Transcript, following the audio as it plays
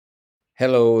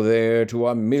Hello there to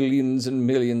our millions and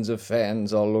millions of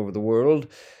fans all over the world.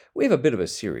 We have a bit of a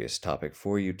serious topic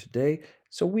for you today,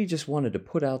 so we just wanted to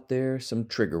put out there some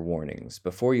trigger warnings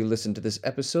before you listen to this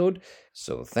episode.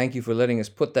 So thank you for letting us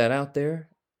put that out there,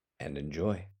 and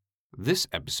enjoy. This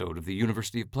episode of the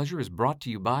University of Pleasure is brought to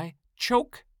you by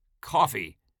Choke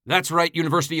Coffee. That's right,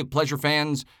 University of Pleasure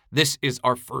fans. This is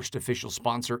our first official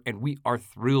sponsor, and we are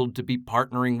thrilled to be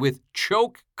partnering with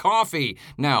Choke Coffee.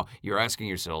 Now, you're asking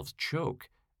yourselves, Choke?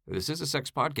 This is a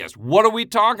sex podcast. What are we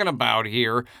talking about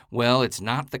here? Well, it's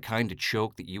not the kind of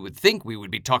choke that you would think we would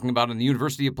be talking about in the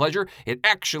University of Pleasure. It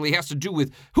actually has to do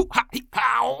with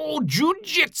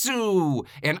jiu-jitsu.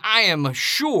 And I am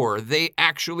sure they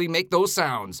actually make those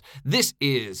sounds. This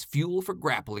is Fuel for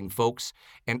Grappling, folks.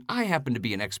 And I happen to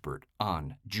be an expert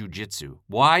on jiu-jitsu.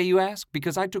 Why, you ask?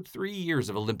 Because I took 3 years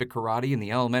of Olympic karate in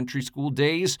the elementary school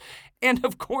days. And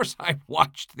of course, I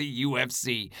watched the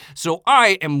UFC. So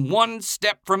I am one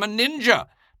step from a ninja.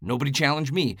 Nobody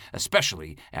challenge me,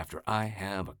 especially after I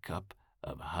have a cup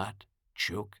of hot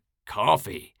choke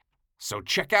coffee. So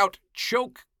check out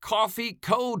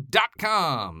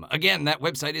chokecoffeeco.com. Again, that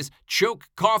website is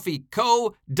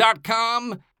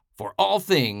chokecoffeeco.com for all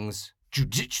things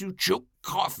jiu-jitsu choke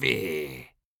coffee.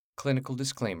 Clinical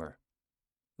disclaimer.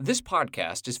 This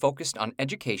podcast is focused on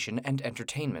education and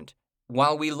entertainment.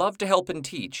 While we love to help and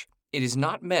teach, it is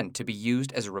not meant to be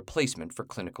used as a replacement for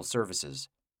clinical services.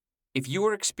 If you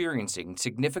are experiencing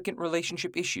significant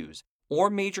relationship issues or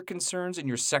major concerns in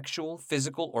your sexual,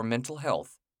 physical, or mental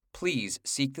health, please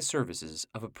seek the services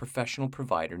of a professional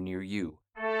provider near you.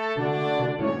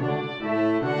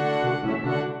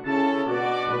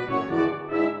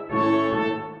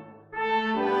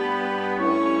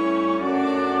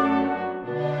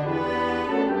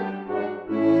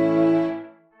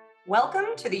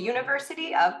 Welcome to the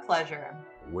University of Pleasure,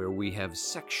 where we have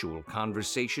sexual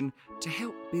conversation to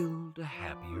help build a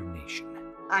happier nation.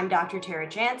 I'm Dr. Tara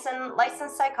Jansen,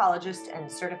 licensed psychologist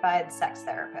and certified sex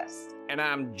therapist. And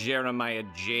I'm Jeremiah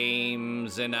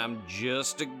James, and I'm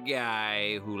just a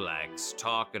guy who likes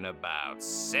talking about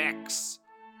sex.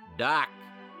 Doc,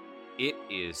 it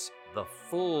is the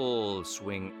full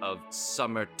swing of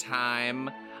summertime.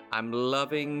 I'm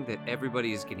loving that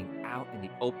everybody is getting out in the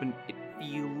open. It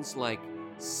feels like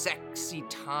sexy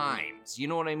times. You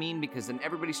know what I mean? Because then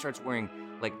everybody starts wearing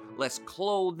like less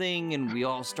clothing and we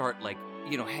all start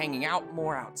hanging out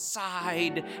more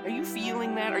outside. Are you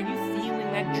feeling that? Are you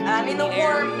feeling that? I mean, the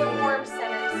warm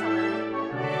center of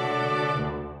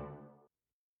summer.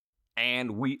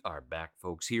 And we are back,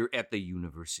 folks, here at the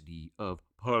University of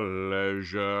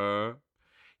Pleasure.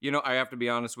 You know, I have to be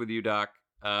honest with you, Doc.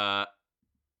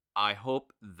 I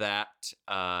hope that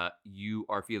you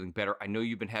are feeling better. I know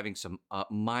you've been having some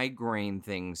migraine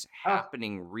things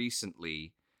happening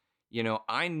recently. You know,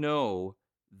 I know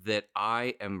that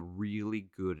I am really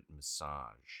good at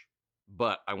massage,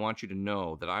 but I want you to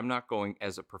know that I'm not going,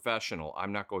 as a professional,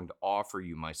 I'm not going to offer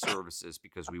you my services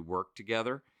because we work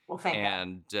together. Well, thank you.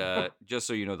 And just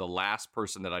so you know, the last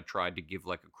person that I tried to give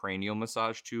like a cranial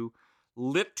massage to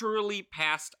literally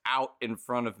passed out in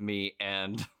front of me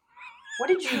and... What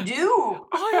did you do?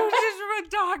 Oh, it was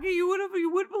just Doc, you wouldn't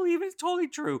believe it. It's totally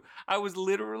true. I was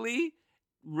literally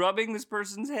rubbing this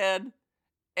person's head,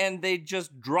 and they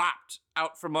just dropped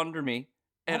out from under me.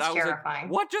 And That's I was terrifying.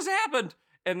 like, what just happened?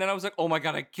 And then I was like, oh my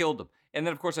God, I killed him. And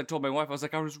then, of course, I told my wife, I was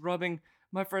like, I was rubbing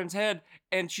my friend's head,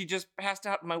 and she just passed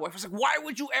out. And my wife was like, why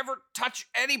would you ever touch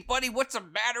anybody? What's the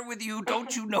matter with you?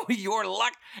 Don't you know your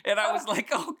luck? And I was like,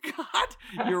 oh God,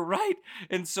 you're right.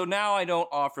 And so now I don't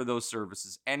offer those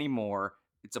services anymore.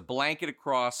 It's a blanket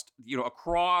across.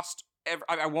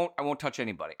 I won't touch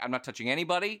anybody. I'm not touching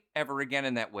anybody ever again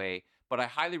in that way. But I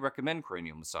highly recommend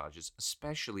cranial massages,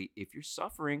 especially if you're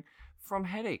suffering from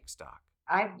headaches, Doc.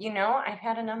 I've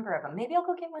had a number of them. Maybe I'll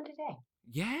go get one today.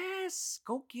 Yes,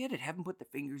 go get it. Have them put the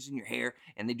fingers in your hair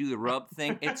and they do the rub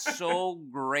thing. It's so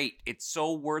great. It's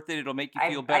so worth it. It'll make you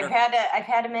feel better. I've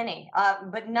had a many,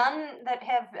 but none that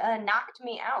have knocked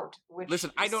me out. Listen,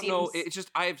 I don't know. It's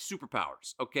just I have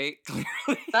superpowers. Okay, clearly.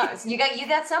 You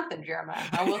got something, Jeremiah.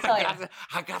 I will tell you.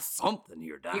 I got something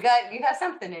here, Doc. You got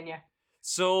something in you.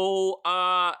 So,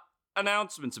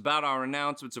 announcements about our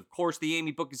announcements. Of course, the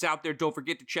Amy book is out there. Don't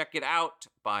forget to check it out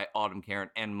by Autumn Karen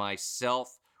and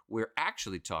myself. We're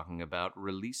actually talking about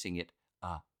releasing it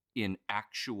in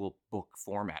actual book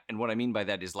format. And what I mean by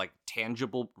that is like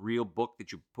tangible, real book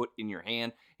that you put in your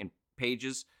hand in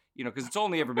pages, because it's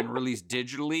only ever been released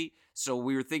digitally. So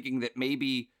we were thinking that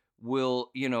maybe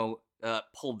we'll,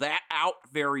 pull that out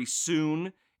very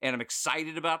soon. And I'm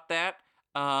excited about that.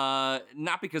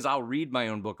 Not because I'll read my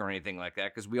own book or anything like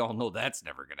that, because we all know that's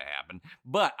never going to happen.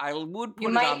 But I would You put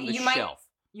it might, on the you might, shelf.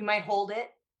 you might hold it,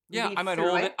 Yeah, I leaf might through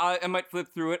hold it. I might flip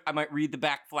through it. I might read the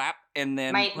back flap and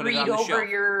then might put it read on the over shelf.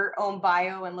 your own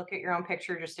bio and look at your own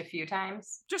picture just a few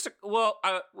times.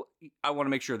 I want to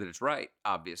make sure that it's right.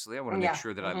 Obviously, I want to make Yeah,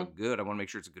 sure that I look good. I want to make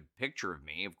sure it's a good picture of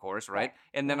me, of course, right? Right,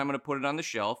 And then yeah. I'm going to put it on the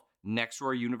shelf next to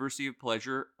our University of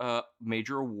Pleasure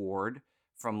major award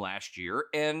from last year,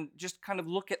 and just kind of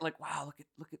look at like, wow,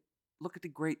 look at the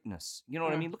greatness. You know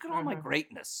what I mean? Look at all my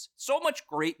greatness. So much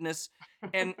greatness,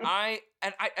 and I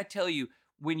tell you,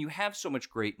 when you have so much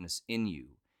greatness in you,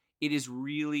 it is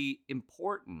really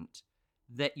important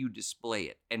that you display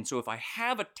it. And so if I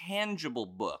have a tangible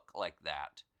book like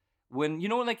that, when,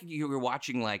 like you're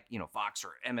watching like, Fox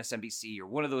or MSNBC or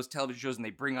one of those television shows and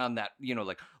they bring on that,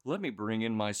 like, let me bring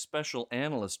in my special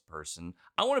analyst person.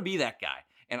 I want to be that guy.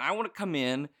 And I want to come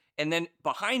in, and then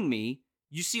behind me,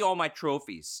 you see all my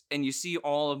trophies and you see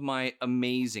all of my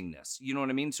amazingness. You know what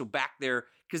I mean? So back there,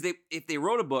 because if they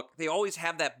wrote a book, they always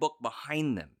have that book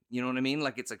behind them. You know what I mean?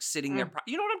 Like it's like sitting there.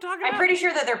 You know what I'm talking about? I'm pretty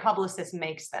sure that their publicist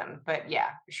makes them, but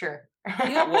yeah, sure.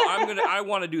 Yeah, well, I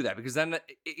want to do that because then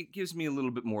it gives me a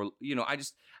little bit more,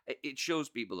 it shows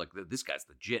people like this guy's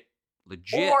legit.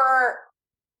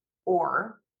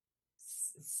 Or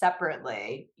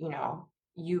separately,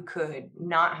 you could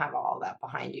not have all that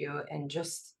behind you and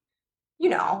just,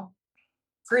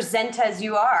 present as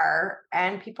you are,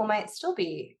 and people might still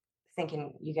be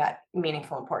thinking you got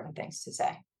meaningful, important things to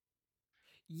say.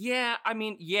 Yeah, I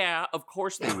mean, yeah, of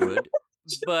course they would.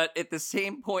 But at the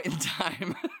same point in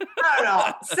time, I don't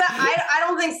know. So I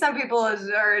don't think some people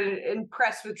are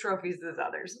impressed with trophies as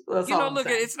others. That's all I'm look,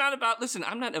 saying. it's not about, listen,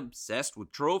 I'm not obsessed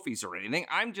with trophies or anything.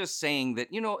 I'm just saying that,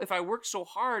 if I work so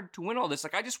hard to win all this,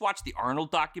 like I just watched the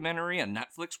Arnold documentary on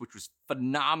Netflix, which was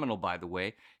phenomenal, by the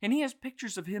way. And he has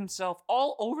pictures of himself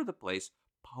all over the place,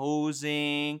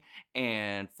 posing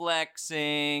and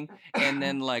flexing, and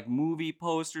then like movie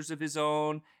posters of his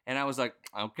own. And I was like,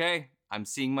 okay, I'm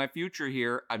seeing my future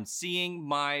here. I'm seeing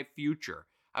my future.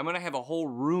 I'm going to have a whole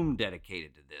room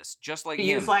dedicated to this, just like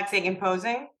you him. flexing and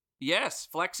posing? Yes,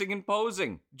 flexing and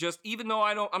posing. Just even though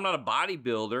I'm not a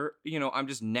bodybuilder, I'm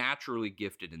just naturally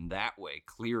gifted in that way,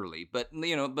 clearly. But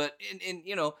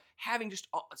having just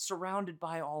surrounded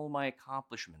by all of my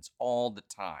accomplishments all the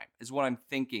time is what I'm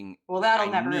thinking. Well,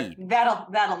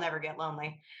 that'll never get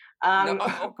lonely.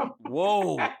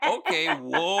 Whoa. Okay.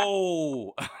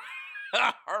 Whoa.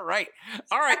 All right.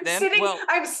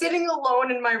 I'm sitting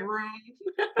alone in my room,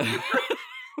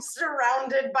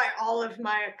 surrounded by all of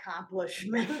my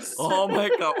accomplishments. Oh my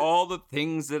God, all the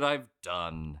things that I've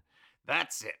done.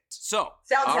 That's it. So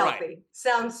sounds healthy. Right.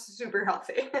 Sounds super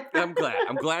healthy. I'm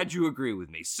glad you agree with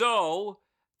me. So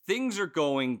things are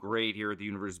going great here at the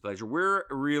University of Pleasure. We're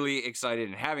really excited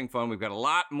and having fun. We've got a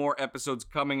lot more episodes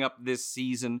coming up this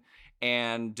season,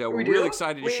 and we're really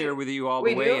excited to share with you all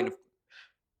the way. And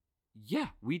yeah,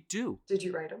 we do. Did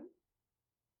you write them?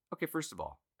 Okay, first of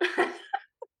all,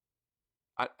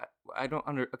 I don't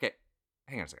okay,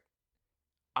 hang on a second.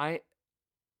 I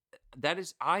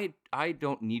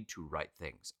don't need to write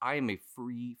things. I am a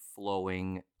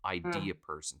free-flowing idea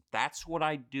person. That's what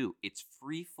I do. It's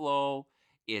free flow.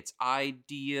 It's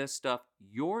idea stuff.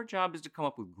 Your job is to come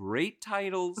up with great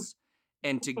titles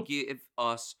and to give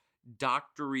us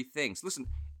doctory things. Listen,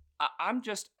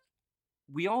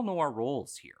 we all know our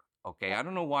roles here. Okay, I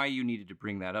don't know why you needed to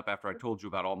bring that up after I told you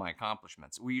about all my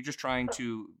accomplishments. Were you just trying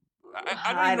to?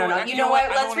 I don't know. You know what?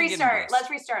 Let's restart.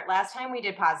 Last time we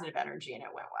did positive energy and it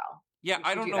went well. Yeah,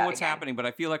 I don't know what's happening, but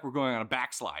I feel like we're going on a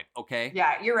backslide. Okay.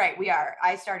 Yeah, you're right. We are.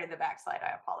 I started the backslide.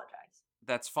 I apologize.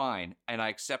 That's fine, and I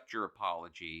accept your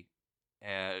apology,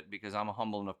 because I'm a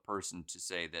humble enough person to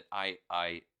say that I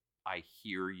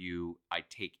hear you. I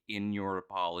take in your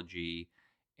apology,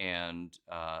 and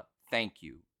thank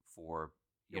you for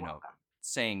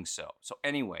saying so. So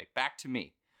anyway, back to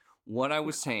me. What I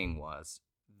was saying was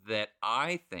that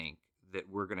I think that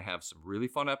we're going to have some really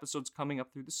fun episodes coming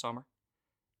up through the summer.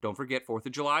 Don't forget, 4th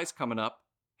of July is coming up.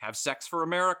 Have sex for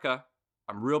America.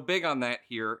 I'm real big on that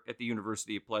here at the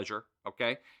University of Pleasure,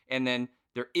 okay? And then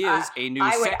there is a new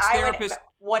sex therapist.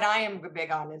 What I am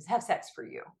big on is have sex for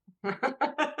you.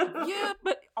 Yeah,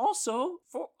 but also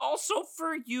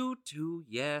for you too.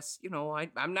 Yes,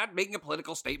 I'm not making a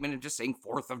political statement and just saying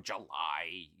 4th of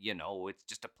July. It's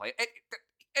just a play.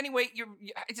 Anyway,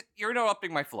 you're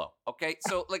interrupting my flow. Okay,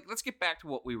 so let's get back to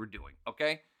what we were doing.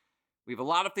 Okay, we have a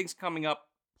lot of things coming up.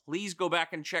 Please go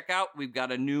back and check out. We've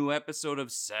got a new episode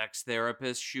of Sex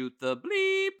Therapist Shoot the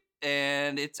Bleep,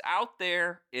 and it's out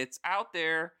there. It's out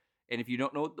there. And if you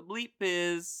don't know what the bleep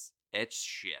is, it's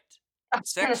shit.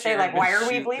 was going to say, like, why are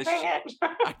we bleeping it?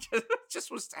 I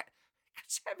just was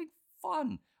having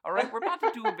fun. All right, we're about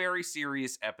to do a very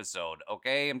serious episode,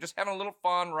 okay? I'm just having a little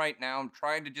fun right now. I'm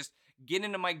trying to just get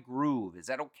into my groove. Is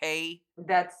that okay?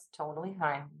 That's totally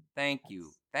fine. Thank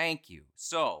you.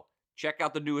 So, check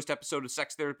out the newest episode of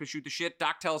Sex Therapist Shoot the Shit.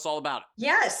 Doc, tell us all about it.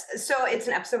 Yes. So it's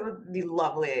an episode with the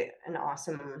lovely and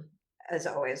awesome, as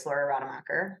always, Laura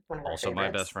Rademacher, one of our Also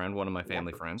favorites. my best friend, one of my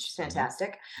family friends. She's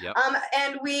fantastic. Yep.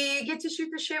 And we get to shoot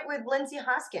the shit with Lindsay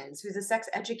Hoskins, who's a sex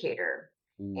educator.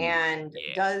 Ooh, and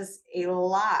does a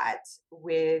lot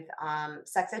with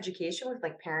sex education with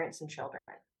like parents and children.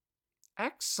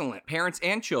 Excellent. Parents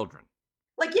and children.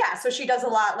 Like, yeah, so she does a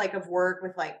lot like of work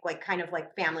with like kind of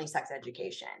like family sex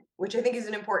education, which I think is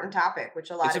an important topic, which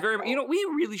a lot of people... You know, we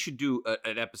really should do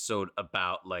an episode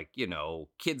about like, you know,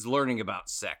 kids learning about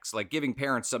sex, like giving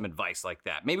parents some advice like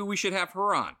that. Maybe we should have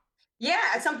her on. Yeah,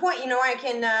 at some point, you know, I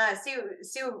can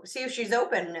see if she's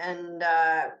open and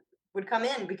would come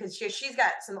in, because she's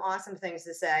got some awesome things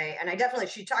to say, and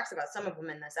she talks about some of them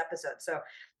in this episode, so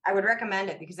I would recommend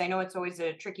it, because I know it's always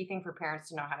a tricky thing for parents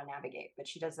to know how to navigate, but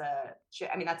she does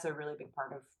I mean, that's a really big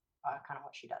part of kind of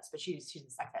what she does, but she's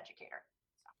a sex educator.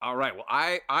 All right. Well,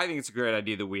 I think it's a great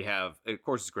idea that we have. Of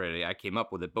course, it's a great idea. I came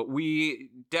up with it, but we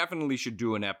definitely should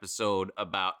do an episode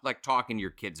about like talking to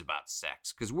your kids about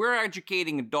sex, because we're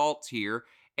educating adults here.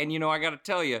 And, you know, I got to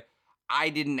tell you, I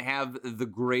didn't have the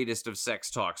greatest of sex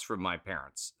talks from my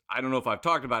parents. I don't know if I've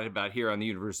talked about it here on the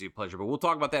University of Pleasure, but we'll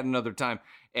talk about that another time.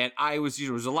 And it was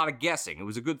a lot of guessing. It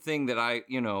was a good thing that I,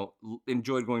 you know,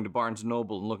 enjoyed going to Barnes &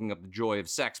 Noble and looking up the joy of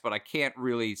sex, but I can't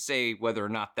really say whether or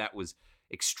not that was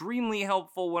extremely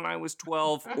helpful when I was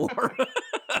 12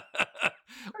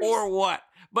 or what.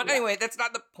 But anyway, that's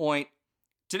not the point.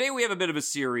 Today we have a bit of a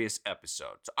serious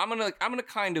episode. So I'm gonna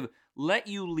kind of let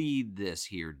you lead this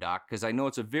here, Doc, because I know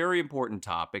it's a very important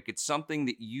topic. It's something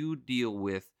that you deal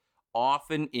with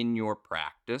often in your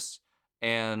practice,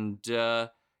 and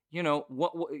you know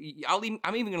what?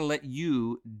 I'm even gonna let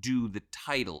you do the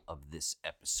title of this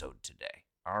episode today.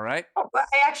 All right. Oh, but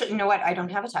I actually, you know what? I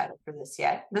don't have a title for this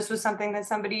yet. This was something that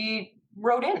somebody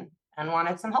wrote in and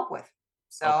wanted some help with.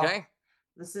 So okay.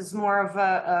 This is more of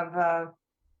a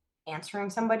answering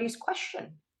somebody's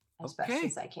question as best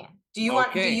as I can. Do you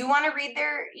want to read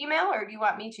their email, or do you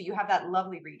want me to? You have that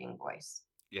lovely reading voice.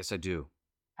 Yes, I do.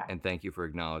 Okay. And thank you for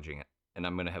acknowledging it. And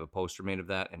I'm going to have a poster made of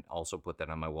that and also put that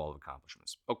on my wall of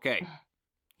accomplishments. Okay.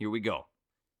 Here we go.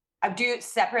 I do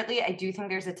think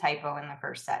there's a typo in the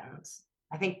first sentence.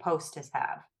 I think posters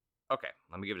have. Okay,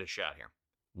 let me give it a shot here.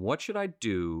 What should I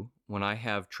do when I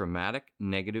have traumatic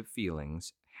negative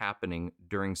feelings happening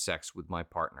during sex with my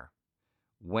partner?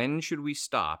 When should we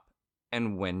stop,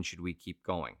 and when should we keep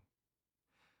going?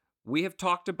 We have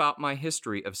talked about my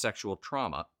history of sexual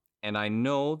trauma, and I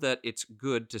know that it's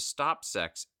good to stop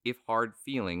sex if hard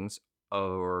feelings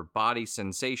or body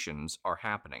sensations are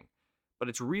happening. But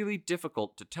it's really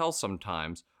difficult to tell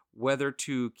sometimes whether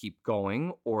to keep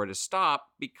going or to stop,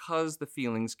 because the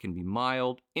feelings can be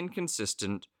mild,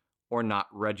 inconsistent, or not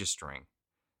registering.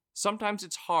 Sometimes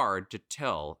it's hard to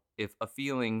tell if a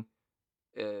feeling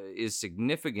is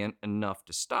significant enough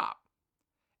to stop.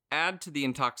 Add to the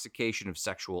intoxication of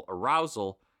sexual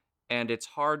arousal, and it's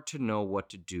hard to know what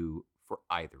to do for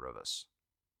either of us.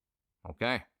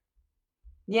 Okay.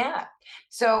 Yeah.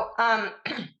 So,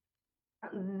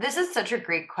 this is such a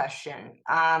great question,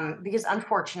 because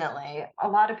unfortunately, a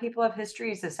lot of people have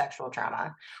histories of sexual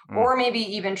trauma, or maybe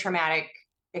even traumatic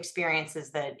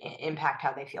experiences that impact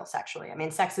how they feel sexually. I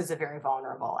mean, sex is a very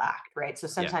vulnerable act, right? So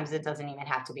sometimes it doesn't even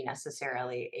have to be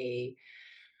necessarily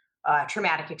a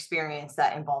traumatic experience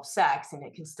that involves sex, and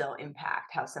it can still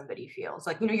impact how somebody feels.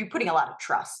 Like, you know, you're putting a lot of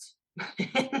trust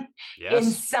in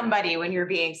somebody when you're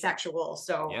being sexual.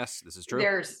 So yes, this is true.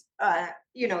 There's,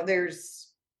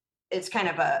 it's kind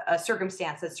of a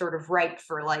circumstance that's sort of ripe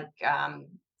for like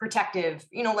protective,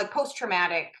 you know, like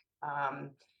post-traumatic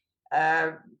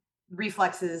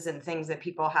reflexes and things that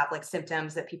people have, like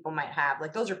symptoms that people might have.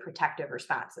 Like those are protective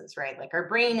responses, right? Like our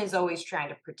brain is always trying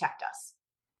to protect us.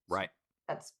 Right.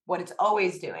 That's what it's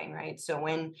always doing, right? So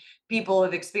when people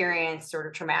have experienced sort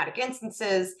of traumatic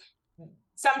instances,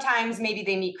 sometimes maybe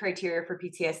they meet criteria for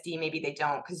PTSD, maybe they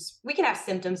don't, because we can have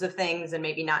symptoms of things and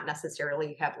maybe not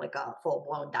necessarily have like a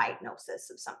full-blown diagnosis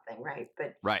of something, right?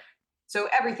 But right. So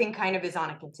everything kind of is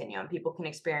on a continuum. People can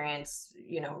experience,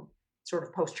 you know, sort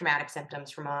of post-traumatic symptoms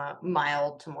from a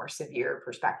mild to more severe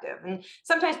perspective. And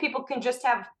sometimes people can just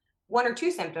have one or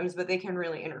two symptoms, but they can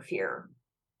really interfere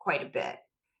quite a bit.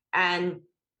 And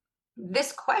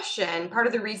this question, part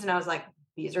of the reason I was like,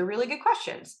 these are really good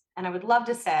questions. And I would love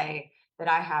to say that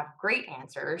I have great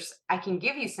answers. I can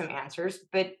give you some answers,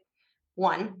 but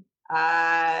one,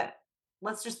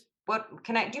 let's just, what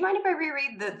can I, do you mind if I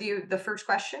reread the first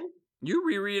question? You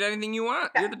reread anything you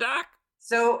want. You're the doc.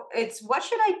 So it's, what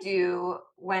should I do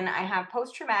when I have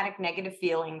post-traumatic negative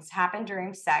feelings happen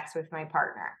during sex with my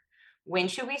partner? When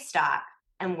should we stop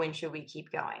and when should we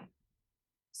keep going?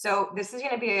 So this is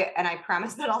going to be, and I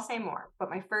promise that I'll say more,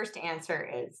 but my first answer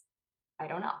is, I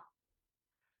don't know.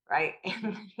 Right?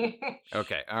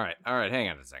 Okay. All right. Hang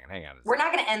on a second. We're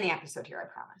not going to end the episode here, I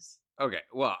promise. Okay.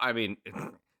 Well, I mean,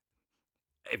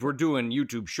 if we're doing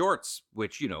YouTube shorts,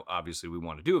 which, obviously we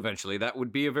want to do eventually, that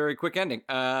would be a very quick ending.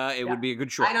 It would be a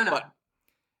good short. I don't know.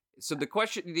 So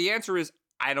the answer is,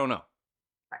 I don't know.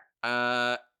 Right.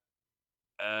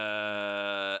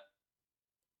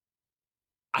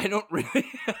 I don't really.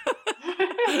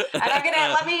 And I'm gonna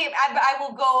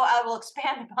I will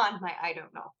expand upon my I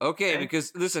don't know. Okay,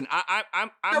 because listen, I'm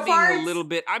So being far a little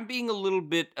bit. I'm being a little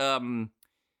bit. I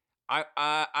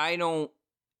don't.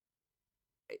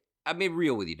 I'm being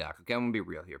real with you, Doc. Okay, I'm gonna be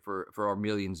real here for our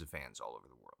millions of fans all over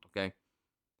the world. Okay,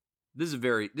 this is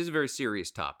a very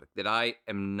serious topic that I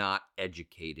am not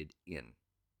educated in.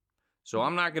 So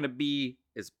I'm not gonna be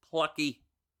as plucky,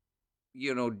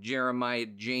 Jeremiah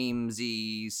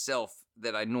Jamesy self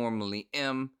that I normally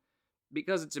am,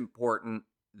 because it's important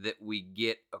that we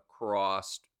get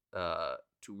across to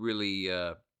really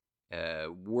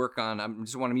work on. I'm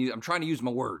trying to use my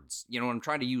words. I'm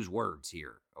trying to use words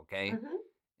here. Okay. Mm-hmm.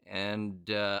 And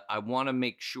I want to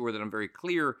make sure that I'm very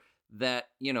clear that,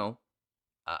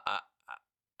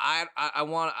 I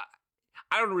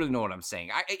don't really know what I'm saying.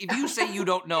 If you say you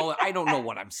don't know, I don't know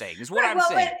what I'm saying. Is what I'm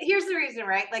saying. But here's the reason,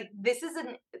 right? Like, this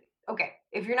isn't okay.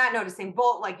 If you're not noticing,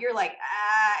 you're like,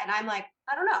 and I'm like,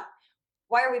 I don't know.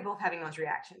 Why are we both having those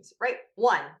reactions, right?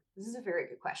 One, this is a very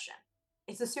good question.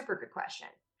 It's a super good question,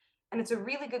 and it's a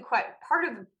really good question. Part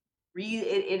of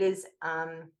it is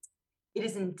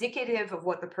indicative of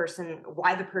why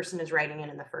the person is writing it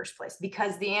in the first place,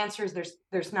 because the answer is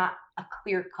there's not a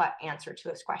clear-cut answer to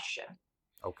this question.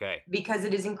 Okay. Because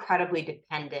it is incredibly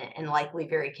dependent and likely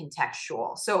very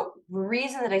contextual. So the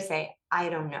reason that I say I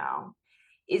don't know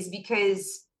is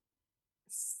because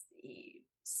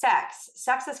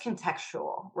sex is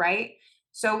contextual, right?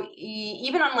 So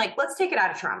even on, like, let's take it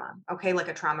out of trauma, okay? Like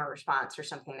a trauma response or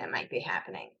something that might be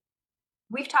happening.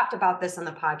 We've talked about this on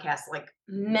the podcast like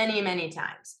many, many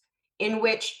times, in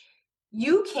which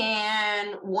you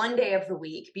can one day of the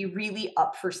week be really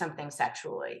up for something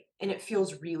sexually and it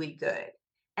feels really good.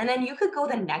 And then you could go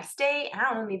the next day, I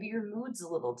don't know, maybe your mood's a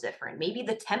little different. Maybe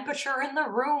the temperature in the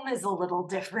room is a little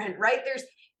different, right? There's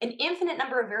an infinite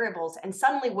number of variables. And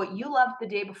suddenly what you loved the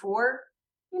day before,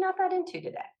 you're not that into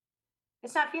today.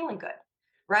 It's not feeling good,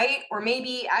 right? Or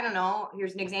maybe, I don't know,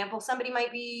 here's an example. Somebody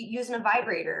might be using a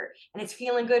vibrator and it's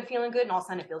feeling good, and all of a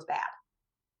sudden it feels bad,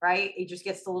 right? It just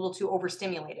gets a little too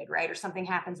overstimulated, right? Or something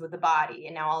happens with the body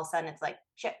and now all of a sudden it's like,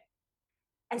 shit.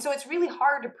 And so it's really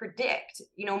hard to predict.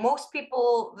 Most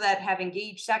people that have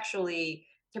engaged sexually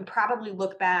can probably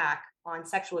look back on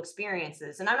sexual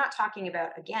experiences. And I'm not talking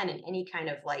about, again, in any kind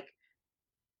of like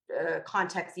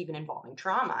context, even involving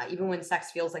trauma, even when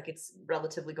sex feels like it's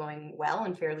relatively going well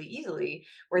and fairly easily,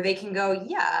 where they can go,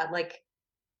 yeah, like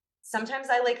sometimes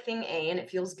I like thing A and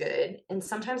it feels good. And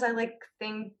sometimes I like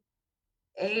thing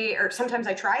A, or sometimes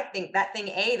I try that thing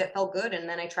A that felt good. And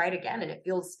then I try it again and it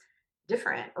feels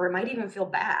different, or it might even feel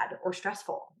bad or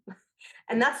stressful.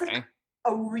 And that's like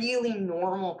a really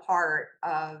normal part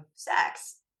of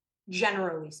sex,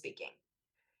 generally speaking.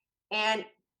 And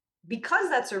because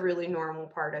that's a really normal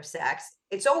part of sex,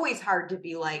 it's always hard to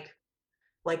be like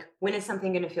when is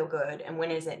something going to feel good and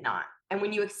when is it not? And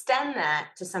when you extend that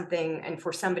to something, and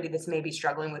for somebody that's maybe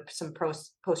struggling with some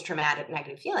post-traumatic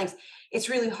negative feelings, it's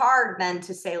really hard then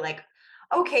to say like,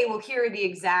 okay, well, here are the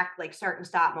exact like start and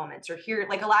stop moments, or here,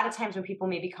 like a lot of times when people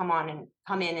maybe come in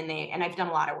and I've done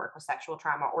a lot of work with sexual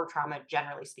trauma or trauma,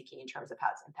 generally speaking, in terms of how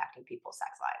it's impacting people's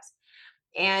sex lives.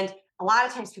 And a lot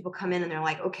of times people come in and they're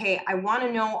like, okay, I want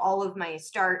to know all of my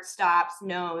starts, stops,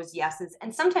 no's, yeses.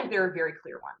 And sometimes there are very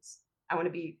clear ones. I want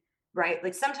to be right.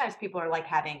 Like sometimes people are like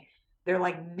they're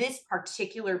like, this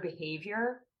particular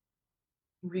behavior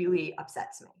really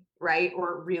upsets me, right?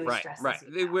 Or really stresses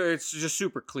me out. Where it's just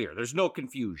super clear. There's no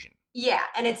confusion. Yeah,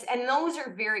 and those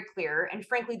are very clear, and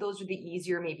frankly, those are the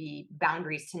easier maybe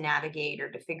boundaries to navigate or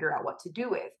to figure out what to do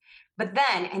with. But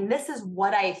then, and this is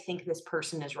what I think this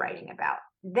person is writing about,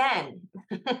 then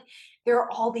there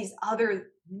are all these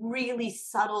other really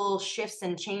subtle shifts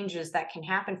and changes that can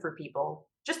happen for people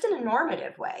just in a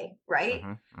normative way, right?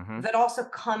 That also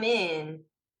come in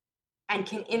and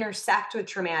can intersect with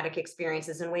traumatic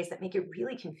experiences in ways that make it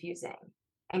really confusing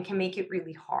and can make it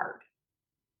really hard.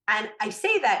 And I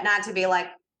say that not to be like,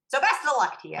 so best of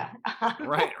luck to you.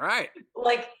 Right.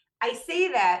 Like, I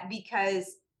say that because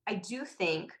I do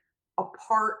think a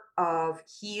part of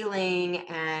healing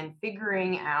and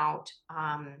figuring out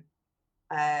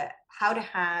how to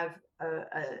have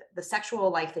the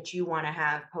sexual life that you want to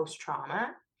have post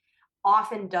trauma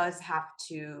often does have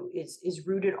to is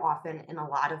rooted often in a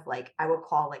lot of, like, I would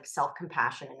call, like,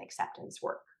 self-compassion and acceptance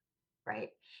work, right?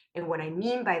 And what I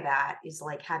mean by that is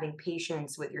like having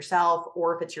patience with yourself,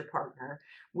 or if it's your partner,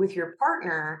 with your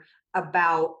partner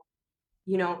about,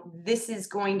 this is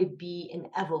going to be an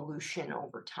evolution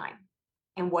over time.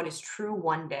 And what is true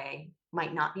one day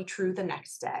might not be true the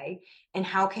next day. And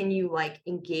how can you, like,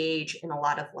 engage in a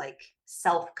lot of, like,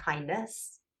 self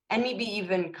kindness and maybe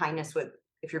even kindness with,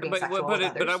 if you're being sexual with But I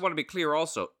others. want to be clear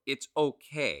also. It's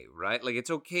okay, right? Like,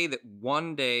 it's okay that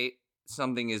one day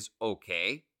something is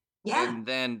okay, Yeah. and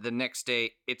then the next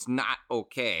day it's not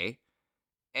okay,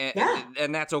 Yeah.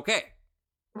 and that's okay.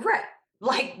 Right.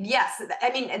 Like, yes.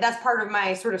 I mean, that's part of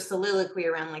my sort of soliloquy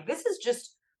around, like, this is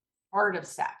just part of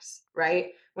sex,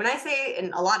 right? When I say,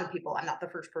 and a lot of people, I'm not the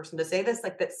first person to say this,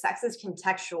 like, that sex is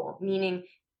contextual, meaning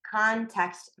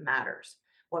context matters.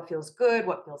 What feels good,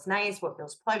 what feels nice, what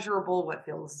feels pleasurable, what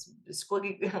feels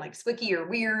squiggy, like squicky or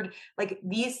weird. Like,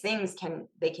 these things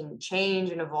they can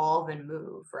change and evolve and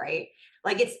move, right?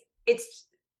 Like, it's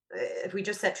if we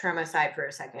just set trauma aside for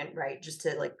a second, right? Just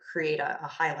to, like, create a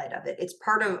highlight of it. It's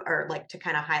part of, or like to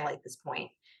kind of highlight this point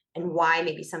and why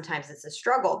maybe sometimes it's a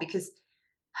struggle, because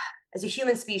as a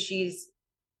human species,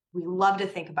 we love to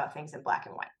think about things in black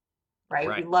and white, right?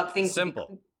 We Right. love things Simple.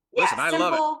 to be, Listen, I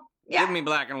love it. simple. Yeah. Give me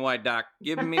black and white, Doc.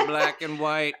 Give me black and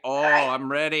white. Oh, Right. I'm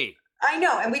ready. I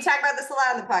know. And we talk about this a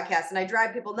lot on the podcast, and I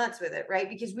drive people nuts with it, right?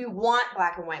 Because we want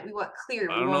black and white. We want clear.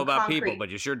 I We don't know want about concrete. people, but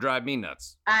you sure drive me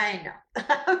nuts. I know.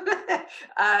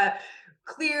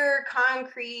 Clear,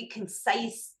 concrete,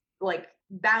 concise, like,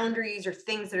 boundaries or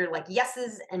things that are like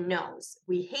yeses and nos.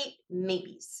 We hate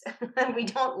maybes. We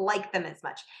don't like them as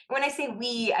much. And when I say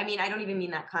we, I mean, I don't even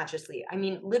mean that consciously. I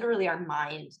mean, literally, our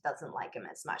mind doesn't like them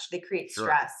as much. They create Sure.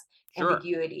 stress, Sure.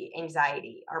 ambiguity,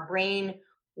 anxiety. Our brain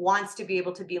wants to be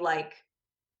able to be, like,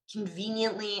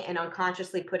 conveniently and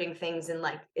unconsciously putting things in,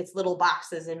 like, its little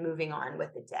boxes and moving on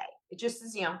with the day. It just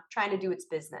is, trying to do its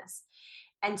business.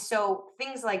 And so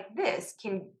things like this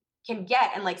can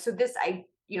get, and, like, so this, and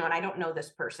I don't know this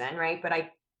person, right? But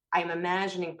I'm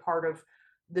imagining part of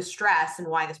the stress and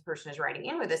why this person is writing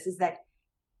in with this is that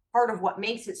part of what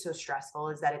makes it so stressful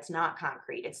is that it's not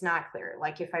concrete, it's not clear.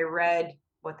 Like, if I read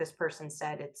what this person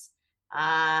said, it's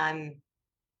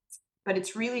but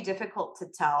it's really difficult to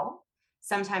tell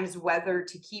sometimes whether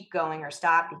to keep going or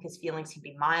stop, because feelings can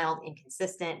be mild,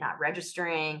 inconsistent, not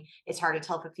registering. It's hard to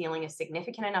tell if a feeling is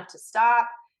significant enough to stop.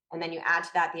 And then you add to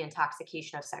that the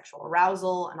intoxication of sexual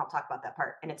arousal, and I'll talk about that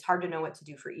part. And it's hard to know what to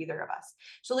do for either of us.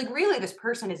 So, like, really, this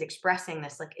person is expressing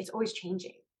this, like, it's always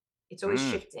changing, it's always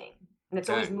shifting, and it's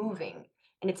always moving,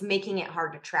 and it's making it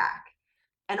hard to track.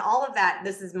 And all of that,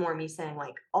 this is more me saying,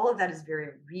 like, all of that is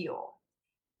very real.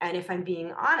 And if I'm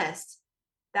being honest,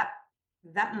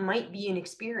 that might be an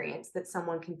experience that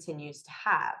someone continues to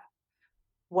have.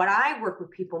 What I work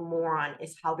with people more on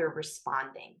is how they're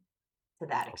responding to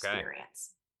that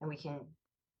experience. And I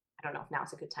don't know if now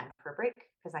is a good time for a break,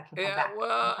 because I can come back.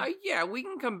 Well, yeah, we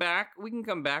can come back.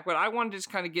 But I wanted to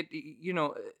just kind of get,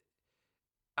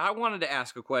 I wanted to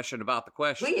ask a question about the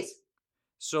question. Please.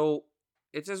 So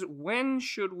it says, when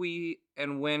should we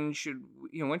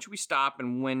stop,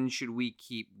 and when should we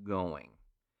keep going?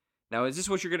 Now, is this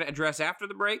what you're going to address after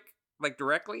the break, like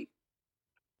directly?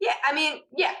 Yeah, I mean,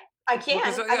 yeah, I can.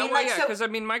 Because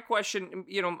my question,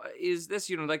 is this,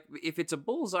 like, if it's a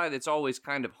bullseye, that's always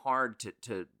kind of hard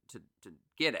to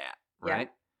get at, right?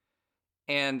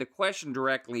 Yeah. And the question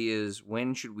directly is,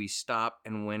 when should we stop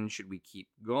and when should we keep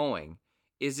going?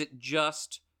 Is it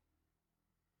just,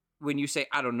 when you say,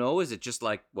 I don't know, is it just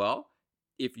like, well,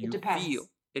 if you feel,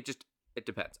 it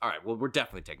depends. All right, well, we're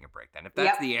definitely taking a break then. If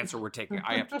that's the answer we're taking,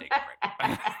 I have to take a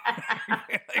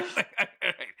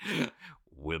break.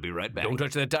 We'll be right back. Don't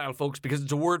touch that dial, folks, because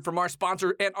it's a word from our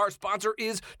sponsor, and our sponsor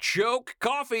is Choke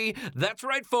Coffee. That's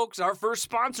right, folks, our first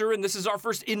sponsor, and this is our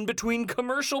first in-between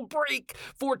commercial break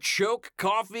for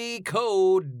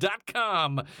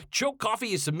ChokeCoffeeCo.com. Choke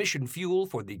Coffee is submission fuel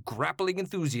for the grappling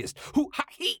enthusiast.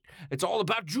 It's all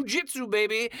about jiu-jitsu,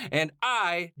 baby, and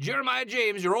I, Jeremiah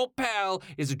James, your old pal,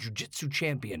 is a jiu-jitsu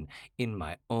champion in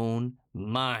my own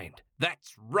mind.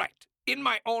 That's right. in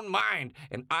my own mind,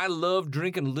 and I love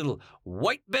drinking a little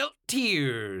White Belt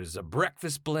Tears, a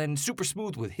breakfast blend, super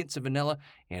smooth with hints of vanilla,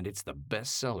 and it's the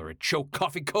best seller at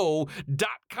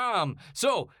chokecoffeeco.com.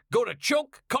 So go to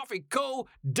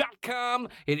chokecoffeeco.com.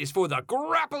 It is for the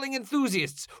grappling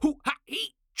enthusiasts.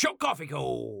 Hoo-ha-hee,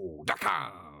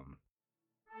 chokecoffeeco.com.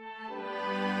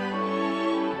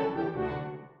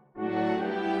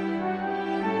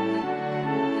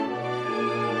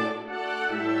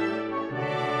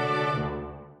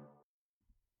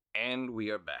 And we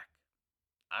are back.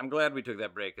 I'm glad we took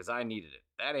that break because I needed it.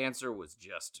 That answer was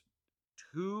just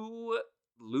too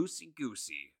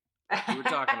loosey-goosey. We were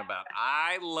talking about,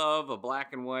 I love a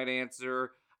black and white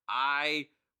answer. I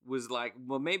was like,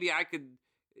 well, maybe I could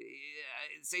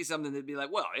say something that'd be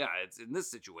like, well, yeah, it's in this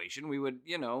situation. We would,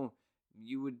 you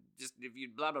would just, if you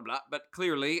blah, blah, blah. But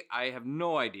clearly, I have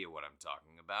no idea what I'm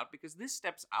talking about because this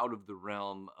steps out of the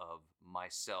realm of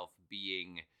myself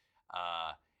being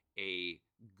a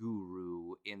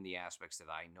guru in the aspects that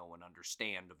I know and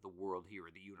understand of the world here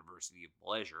at the University of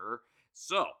Pleasure.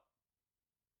 So,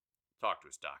 talk to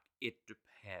us, Doc. It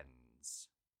depends.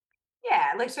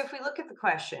 Yeah, like, so if we look at the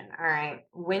question, all right,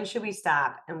 when should we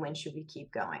stop and when should we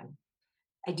keep going?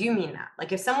 I do mean that.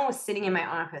 Like, if someone was sitting in my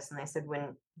office and they said,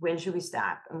 when should we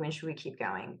stop and when should we keep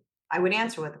going? I would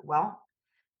answer with, well,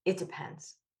 it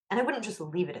depends. And I wouldn't just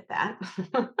leave it at that.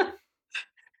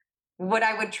 What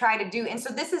I would try to do, and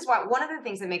so this is what one of the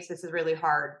things that makes this is really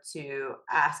hard to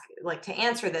ask, like to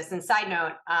answer this. And side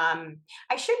note,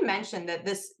 I should mention that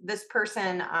this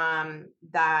person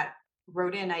that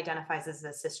wrote in identifies as a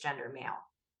cisgender male.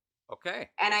 Okay.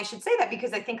 And I should say that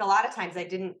because I think a lot of times I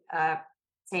didn't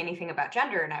say anything about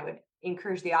gender, and I would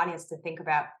encourage the audience to think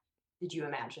about, did you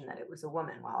imagine that it was a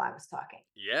woman while I was talking?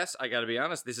 Yes, I got to be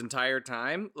honest. This entire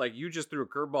time, like you just threw a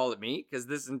curveball at me because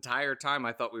this entire time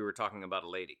I thought we were talking about a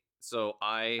lady. So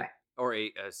Right. or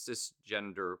a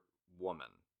cisgender woman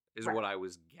is Right. what I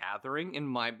was gathering in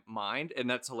my mind. And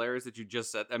that's hilarious that you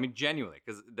just said, I mean, genuinely,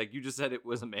 because like you just said it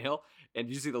was a male and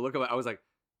you see the look of it. I was like,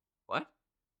 what?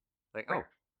 Like, Right. oh,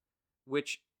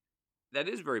 which that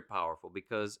is very powerful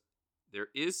because there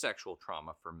is sexual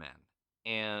trauma for men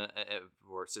and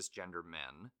for cisgender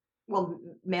men. Well,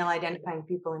 male identifying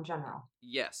people in general.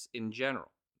 Yes, in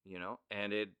general,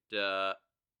 and it. So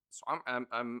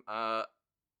I'm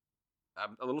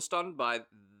a little stunned by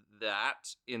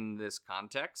that in this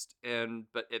context,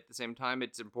 but at the same time,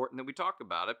 it's important that we talk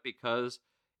about it because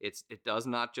it does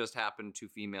not just happen to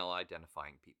female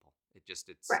identifying people.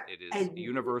 Right. It is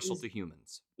universal It's to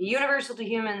humans. universal to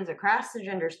humans across the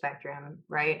gender spectrum,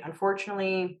 right?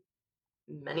 Unfortunately,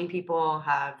 many people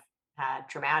have had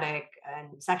traumatic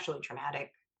and sexually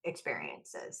traumatic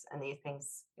experiences, and these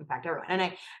things impact everyone.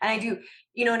 And I do,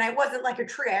 and I wasn't like a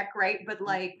trick, right? But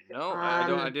like, No, I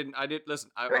don't. I did. Listen,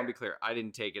 I want right. to be clear. I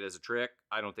didn't take it as a trick.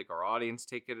 I don't think our audience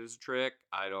take it as a trick.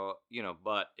 I don't,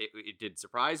 but it did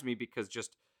surprise me because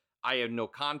just I had no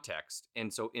context.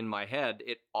 And so in my head,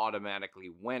 it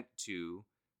automatically went to,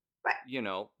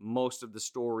 Right. most of the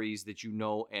stories that you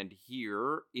know and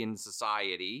hear in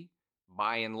society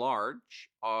by and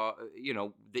large,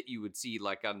 that you would see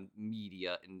like on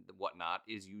media and whatnot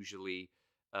is usually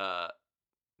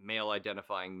male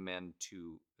identifying men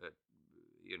to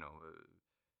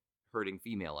hurting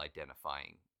female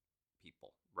identifying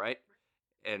people, right?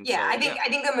 And Yeah, so I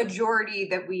think the majority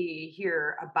that we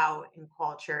hear about in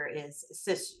culture is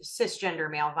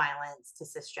cisgender male violence to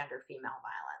cisgender female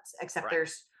violence, except right.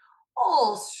 there's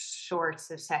all sorts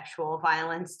of sexual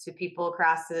violence to people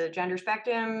across the gender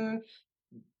spectrum.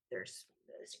 There's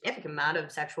a significant amount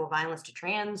of sexual violence to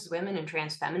trans women and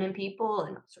trans feminine people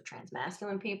and also trans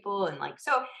masculine people. And like,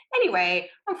 so anyway,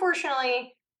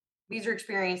 unfortunately, these are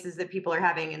experiences that people are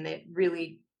having, and that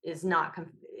really is not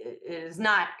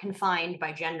confined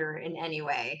by gender in any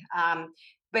way.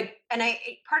 But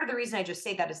part of the reason I just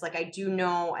say that is like I do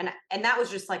know, and that was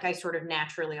just like I sort of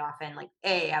naturally often like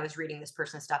I was reading this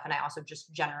person's stuff, and I also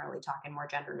just generally talk in more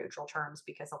gender neutral terms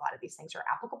because a lot of these things are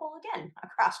applicable again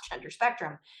across gender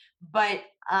spectrum. But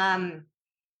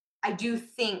I do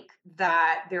think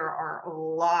that there are a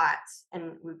lot,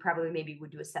 and we probably maybe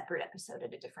would do a separate episode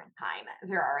at a different time.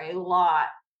 There are a lot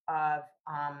of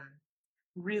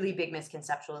really big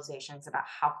misconceptualizations about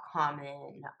how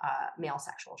common male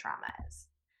sexual trauma is.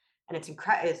 And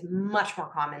it's much more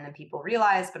common than people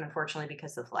realize, but unfortunately,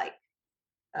 because of like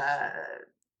uh,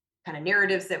 kind of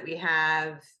narratives that we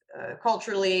have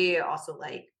culturally, also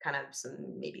like kind of some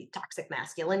maybe toxic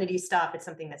masculinity stuff, it's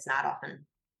something that's not often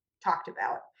talked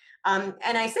about.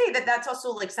 And I say that that's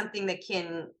also like something that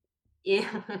can,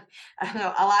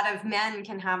 a lot of men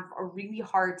can have a really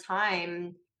hard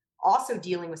time also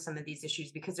dealing with some of these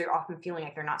issues because they're often feeling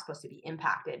like they're not supposed to be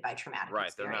impacted by traumatic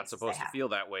Right. They're not experiences they supposed to have. feel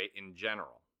that way in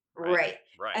general. Right. Right.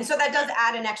 Right. And so that does Okay.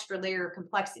 add an extra layer of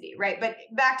complexity, right? But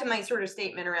back to my sort of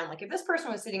statement around like if this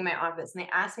person was sitting in my office and they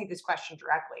asked me this question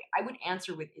directly, I would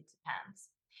answer with it depends.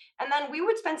 And then we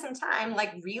would spend some time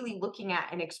like really looking at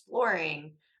and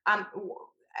exploring and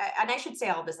I should say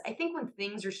all this. I think when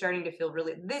things are starting to feel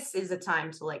really this is a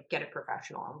time to like get a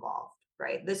professional involved,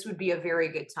 right? This would be a very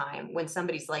good time when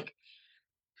somebody's like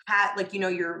like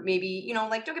you're maybe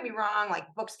like don't get me wrong, like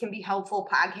books can be helpful,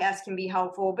 podcasts can be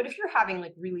helpful, but if you're having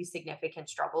like really significant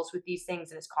struggles with these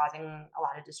things and it's causing a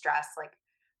lot of distress, like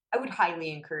I would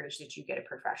highly encourage that you get a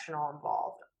professional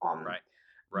involved Right.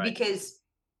 Right. because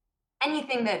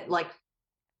anything that like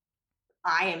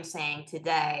I am saying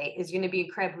today is going to be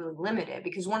incredibly limited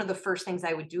because one of the first things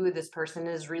I would do with this person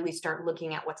is really start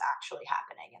looking at what's actually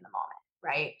happening in the moment,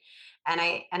 right? And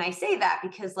I say that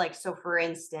because like so for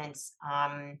instance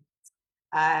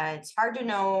it's hard to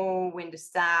know when to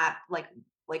stop, like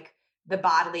the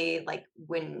bodily, like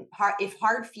when hard if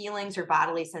hard feelings or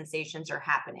bodily sensations are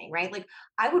happening, right? Like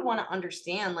I would want to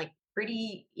understand like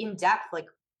pretty in depth, like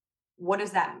what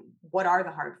is that? What are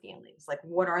the hard feelings? Like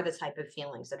what are the type of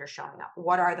feelings that are showing up?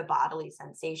 What are the bodily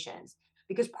sensations?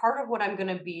 Because part of what I'm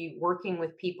going to be working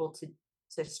with people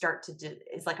to start to do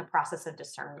is like a process of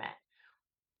discernment.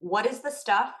 What is the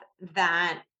stuff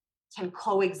that can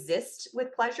coexist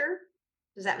with pleasure?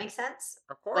 Does that make sense?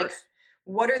 Of Like, course.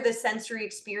 what are the sensory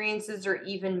experiences or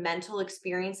even mental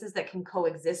experiences that can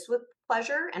coexist with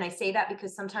pleasure? And I say that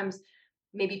because sometimes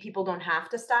maybe people don't have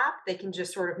to stop. They can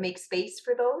just sort of make space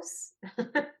for those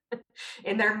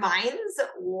in their minds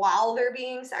while they're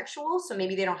being sexual. So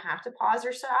maybe they don't have to pause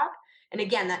or stop. And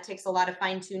again, that takes a lot of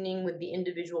fine tuning with the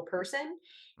individual person.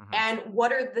 Hmm. And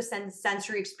what are the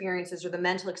sensory experiences or the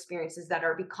mental experiences that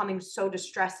are becoming so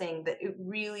distressing that it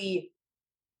really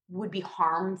would be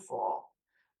harmful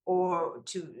or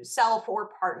to self or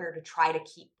partner to try to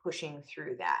keep pushing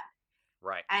through that?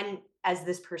 Right. And as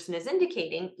this person is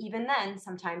indicating, even then,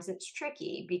 sometimes it's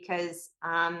tricky because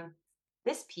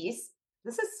this piece,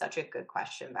 this is such a good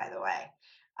question, by the way.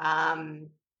 Um,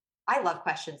 I love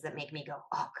questions that make me go,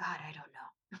 oh God, I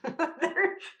don't know.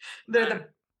 They're I,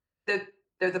 the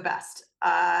they're the best.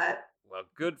 well,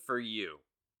 good for you.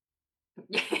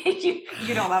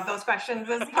 You don't love those questions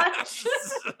as much.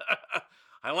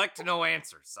 I like to know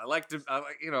answers. I like to,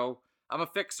 I'm a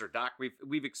fixer, Doc.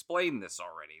 We've explained this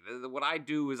already. What I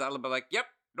do is I'll be like, yep,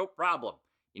 no problem.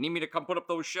 You need me to come put up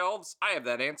those shelves? I have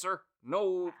that answer.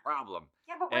 No problem.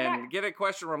 Yeah, but we're not. And get a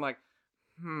question where I'm like,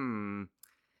 hmm,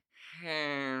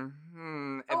 and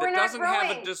But we're that not doesn't have a growing.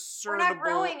 We're not discernible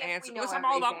growing if we answer. know Listen, I'm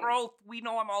all about everything. growth. We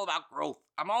know I'm all about growth.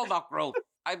 I'm all about growth.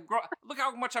 I've grown. Look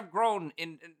how much I've grown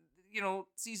in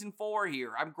season 4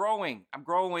 here. I'm growing. I'm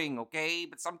growing. Okay,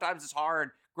 but sometimes it's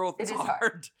hard. Growth It is is hard.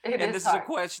 hard. It And is this is a hard.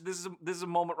 question. This is a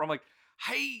moment where I'm like,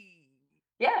 hey,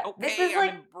 Yeah, this okay, is I'm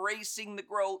like embracing the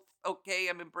growth. Okay,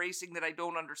 I'm embracing that I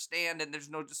don't understand and there's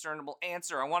no discernible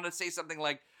answer. I want to say something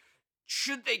like,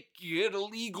 should they get a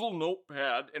legal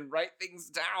notepad and write things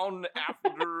down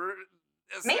after a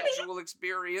maybe, sexual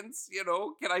experience?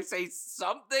 Can I say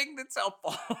something that's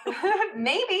helpful?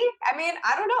 maybe. I mean,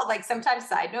 I don't know. Like sometimes,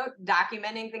 side note,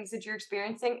 documenting things that you're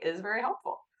experiencing is very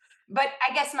helpful. But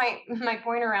I guess my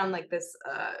point around like this,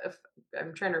 if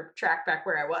I'm trying to track back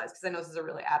where I was because I know this is a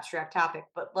really abstract topic,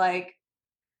 but like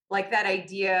that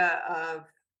idea of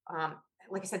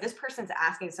like I said, this person's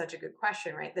asking such a good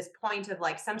question, right? This point of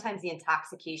like sometimes the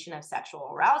intoxication of sexual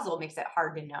arousal makes it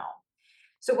hard to know.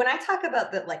 So when I talk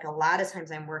about that, like a lot of times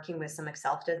I'm working with some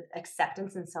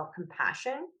acceptance and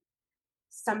self-compassion,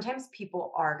 sometimes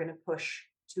people are going to push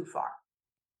too far.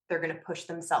 They're going to push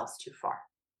themselves too far.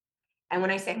 And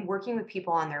when I say I'm working with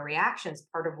people on their reactions,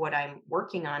 part of what I'm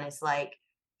working on is like,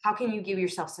 how can you give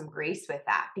yourself some grace with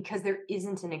that? Because there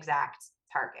isn't an exact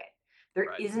target. There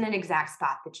Right. isn't an exact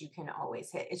spot that you can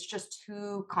always hit. It's just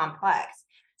too complex.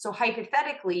 So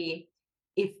hypothetically,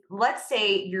 if let's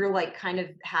say you're like kind of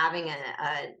having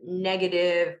a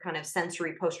negative kind of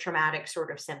sensory post-traumatic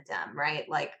sort of symptom, right?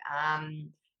 Like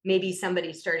maybe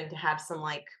somebody's starting to have some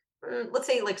like let's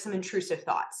say like some intrusive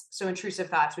thoughts. So intrusive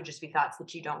thoughts would just be thoughts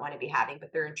that you don't want to be having,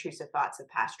 but they're intrusive thoughts of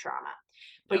past trauma.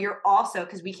 But Yep. you're also,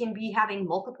 because we can be having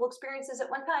multiple experiences at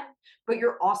one time, but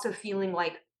you're also feeling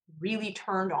like really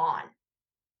turned on,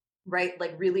 right?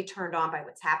 Like really turned on by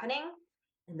what's happening.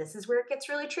 And this is where it gets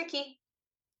really tricky.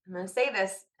 I'm going to say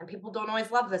this, and people don't always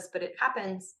love this, but it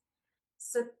happens.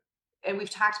 So, and we've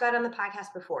talked about it on the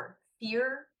podcast before,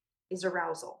 fear is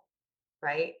arousal,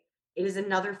 right? It is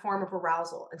another form of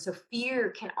arousal. And so fear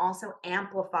can also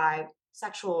amplify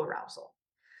sexual arousal.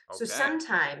 So Okay.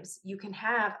 sometimes you can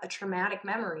have a traumatic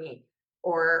memory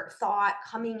or thought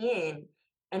coming in,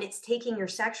 and it's taking your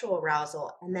sexual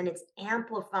arousal and then it's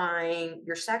amplifying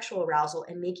your sexual arousal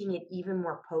and making it even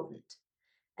more potent.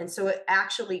 And so it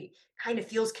actually kind of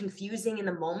feels confusing in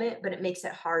the moment, but it makes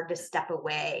it hard to step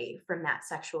away from that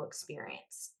sexual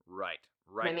experience. Right.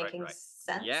 Am I Right. Right. making Right.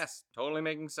 sense? Yes. Totally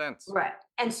making sense. Right.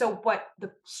 And so what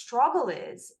the struggle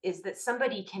is that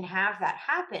somebody can have that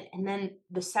happen and then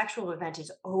the sexual event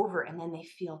is over and then they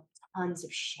feel tons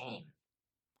of shame.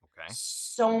 Okay.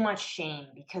 So much shame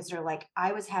because they're like,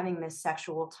 I was having this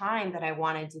sexual time that I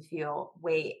wanted to feel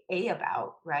way A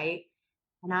about, right?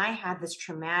 And I had this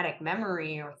traumatic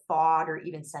memory or thought or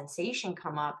even sensation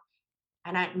come up.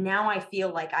 And now I feel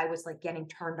like I was like getting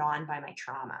turned on by my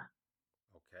trauma.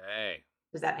 Okay.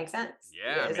 Does that make sense?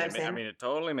 Yeah. As I'm I saying? mean, it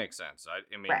totally makes sense. I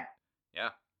Right. mean, yeah.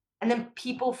 And then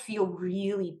people feel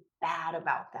really bad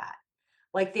about that.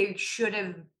 Like they should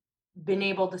have been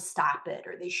able to stop it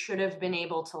or they should have been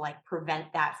able to like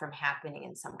prevent that from happening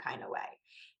in some kind of way.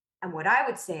 And what I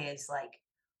would say is like,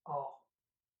 oh,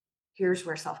 here's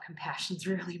where self-compassion is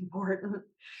really important.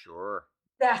 Sure.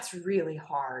 That's really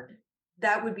hard.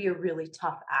 That would be a really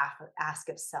tough ask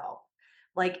of self.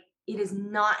 Like it is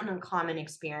not an uncommon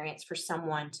experience for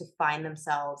someone to find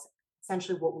themselves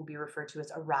essentially what would be referred to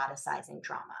as eroticizing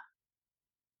trauma,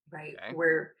 right? Okay.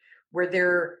 Where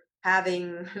they're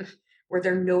having where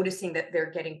they're noticing that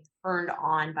they're getting turned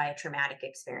on by a traumatic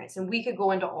experience. And we could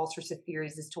go into all sorts of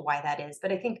theories as to why that is,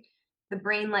 but I think the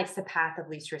brain likes the path of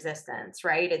least resistance,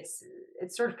 right? It's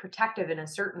sort of protective in a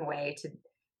certain way to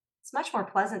it's much more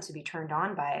pleasant to be turned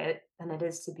on by it than it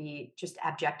is to be just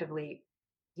abjectively,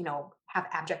 have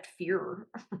abject fear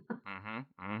Mm-hmm.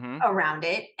 Mm-hmm. around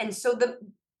it. And so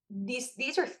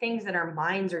these are things that our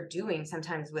minds are doing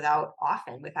sometimes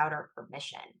often without our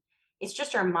permission. It's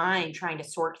just our mind trying to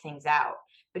sort things out.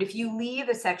 But if you leave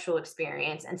a sexual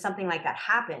experience and something like that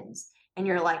happens and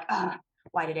you're like,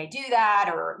 why did I do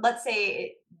that? Or let's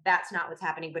say that's not what's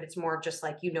happening, but it's more of just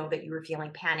like, that you were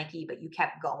feeling panicky, but you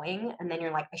kept going. And then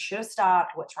you're like, I should have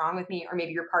stopped. What's wrong with me? Or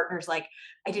maybe your partner's like,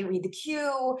 I didn't read the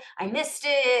cue. I missed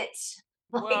it.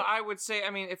 Well, Like, I would say, I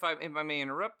mean, if I may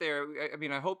interrupt there, I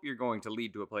mean, I hope you're going to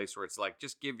lead to a place where it's like,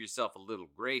 just give yourself a little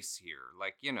grace here.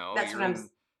 Like, that's you're what I'm in.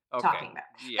 Okay. talking about.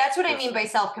 Yeah. That's what I mean Just by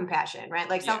self-compassion, right?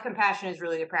 Like yeah. self-compassion is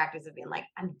really the practice of being like,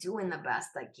 I'm doing the best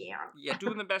I can. Yeah.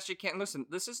 Doing the best you can. Listen,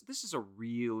 this is a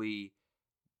really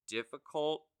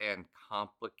difficult and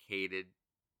complicated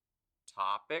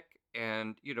topic,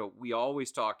 and we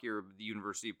always talk here at the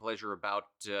University of Pleasure about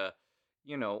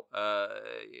you know uh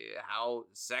how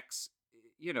sex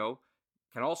you know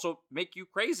can also make you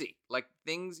crazy, like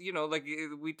things, like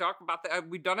we talk about that,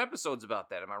 we've done episodes about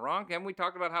that. Am I wrong? Haven't we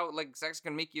talked about how like sex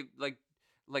can make you like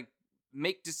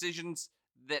make decisions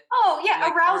that Oh yeah,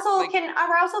 like aren't like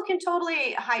arousal can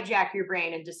totally hijack your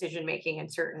brain and decision making in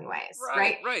certain ways, right,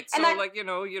 right? right. And So that like,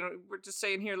 we're just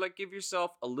saying here, like, give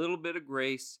yourself a little bit of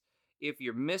grace. If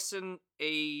you're missing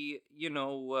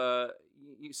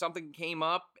something came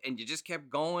up and you just kept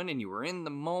going and you were in the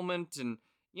moment, and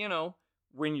you know,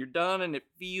 when you're done and it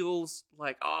feels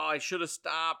like, oh, I should have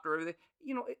stopped or everything,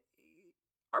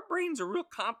 our brains are real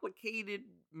complicated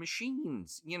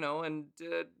machines, and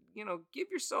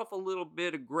give yourself a little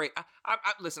bit of grace.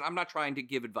 Listen, I'm not trying to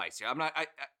give advice here. I'm not.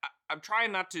 I'm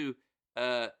trying not to.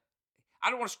 Uh, I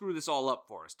don't want to screw this all up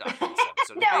for us, Doc, in this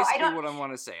episode. no, It's I basically don't what I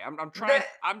want to say. I'm the trying.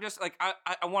 I'm just like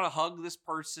I want to hug this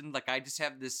person. Like I just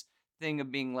have this thing of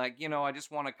being like, I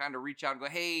just want to kind of reach out and go,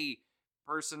 hey,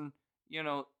 person, you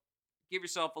know, give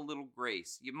yourself a little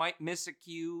grace. You might miss a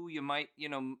cue. You might,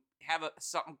 have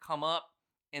something come up,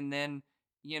 and then,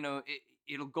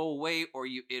 it'll go away, or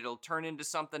it'll turn into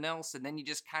something else, and then you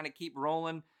just kind of keep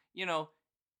rolling.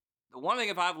 The one thing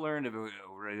if I've learned of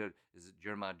is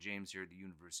Jeremiah James here at the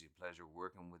University of Pleasure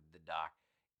working with the doc.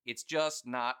 It's just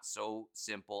not so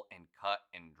simple and cut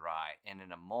and dry. And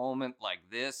in a moment like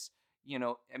this,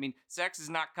 I mean, sex is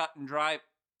not cut and dry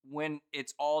when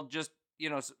it's all just,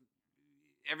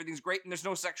 everything's great and there's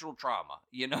no sexual trauma.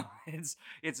 It it's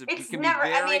can be never,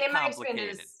 I very mean, in my complicated.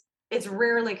 experience, it's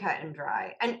rarely cut and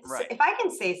dry. And Right. if I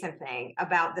can say something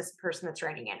about this person that's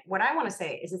writing in, what I want to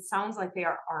say is it sounds like they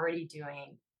are already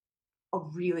doing a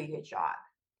really good job.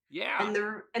 Yeah.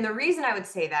 And the reason I would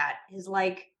say that is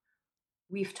like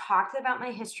we've talked about my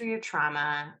history of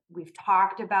trauma. We've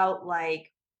talked about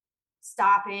like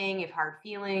stopping if hard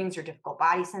feelings or difficult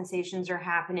body sensations are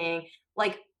happening.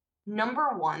 Like number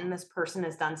one, this person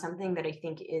has done something that I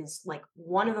think is like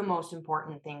one of the most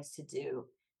important things to do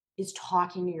is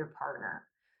talking to your partner.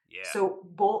 Yeah. So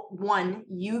both one,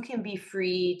 you can be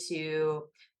free to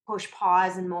push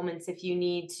pause in moments if you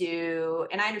need to.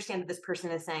 And I understand that this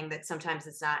person is saying that sometimes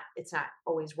it's not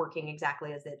always working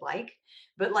exactly as they'd like,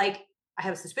 but like I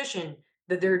have a suspicion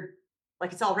that they're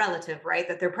like it's all relative, right?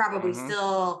 That they're probably Mm-hmm.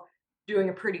 still doing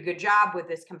a pretty good job with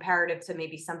this comparative to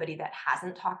maybe somebody that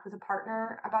hasn't talked with a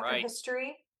partner about their Right.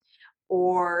 history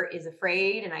or is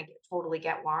afraid. And I totally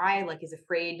get why, like is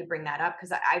afraid to bring that up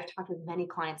because I've talked with many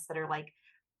clients that are like,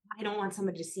 I don't want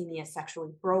somebody to see me as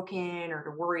sexually broken or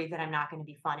to worry that I'm not going to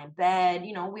be fun in bed.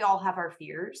 We all have our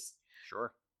fears.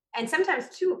 Sure. And sometimes,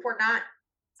 too, if we're not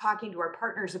talking to our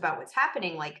partners about what's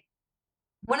happening, like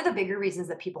one of the bigger reasons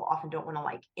that people often don't want to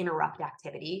like interrupt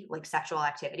activity, like sexual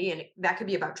activity, and that could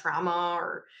be about trauma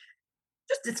or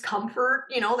just discomfort,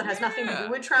 that has nothing to do Yeah.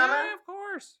 with trauma, Yeah, of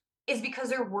course. is because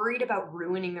they're worried about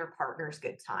ruining their partner's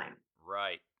good time.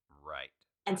 Right. Right.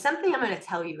 And something I'm going to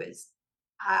tell you is,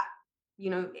 uh,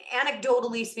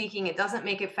 anecdotally speaking, it doesn't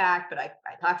make it fact, but I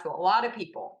talk to a lot of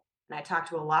people and I talk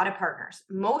to a lot of partners.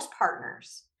 Most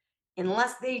partners,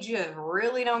 unless they just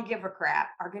really don't give a crap,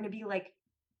 are going to be like,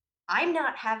 I'm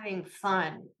not having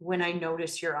fun when I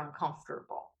notice you're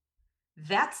uncomfortable.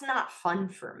 That's not fun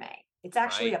for me. It's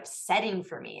actually Right. upsetting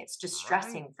for me. It's Right.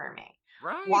 distressing for me.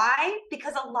 Right. Why?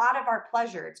 Because a lot of our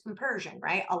pleasure, it's compersion,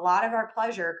 right? A lot of our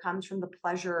pleasure comes from the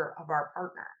pleasure of our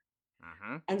partner.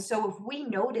 Mm-hmm. And so if we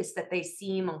notice that they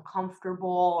seem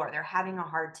uncomfortable or they're having a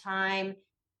hard time,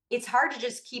 it's hard to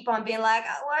just keep on being like,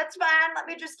 oh, well, it's fine. Let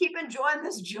me just keep enjoying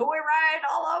this joyride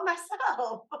all on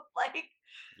myself. Like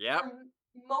Yep. for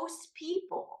most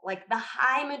people, like the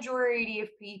high majority of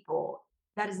people,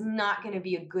 that is not going to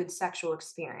be a good sexual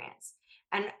experience.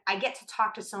 And I get to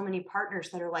talk to so many partners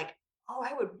that are like, oh,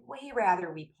 I would way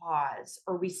rather we pause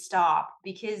or we stop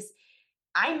because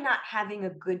I'm not having a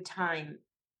good time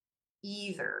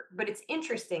either. But it's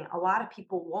interesting. A lot of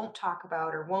people won't talk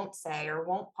about or won't say or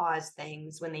won't pause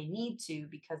things when they need to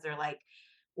because they're like,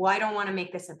 well, I don't want to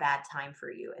make this a bad time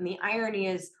for you. And the irony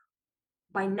is,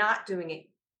 by not doing it,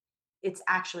 it's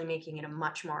actually making it a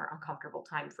much more uncomfortable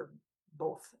time for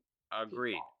both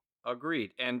Agreed. people.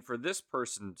 Agreed. And for this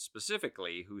person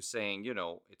specifically who's saying,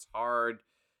 it's hard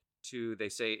they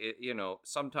say,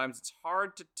 sometimes it's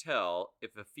hard to tell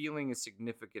if a feeling is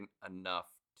significant enough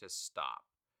to stop.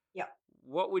 Yep.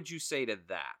 What would you say to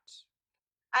that?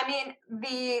 I mean,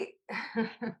 the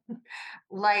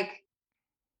like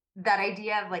that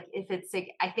idea of like if it's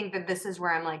like I think that this is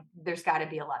where I'm like, there's got to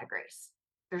be a lot of grace.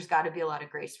 There's got to be a lot of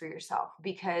grace for yourself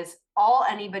because all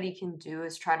anybody can do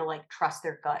is try to like trust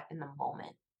their gut in the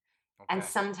moment. And Okay.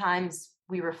 sometimes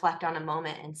we reflect on a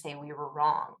moment and say we were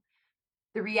wrong.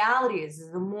 The reality is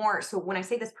the more so when I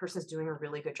say this person's doing a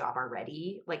really good job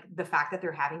already, like the fact that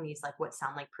they're having these like what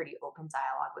sound like pretty open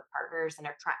dialogue with partners and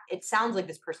they're trying it sounds like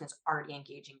this person is already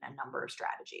engaging in a number of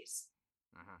strategies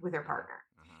Mm-hmm. with their Mm-hmm. partner.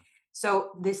 Mm-hmm.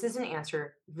 So this is an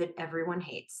answer that everyone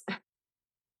hates,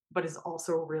 but is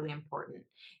also really important.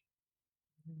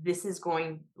 This is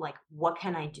going like, what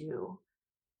can I do?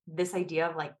 This idea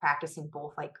of like practicing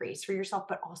both like grace for yourself,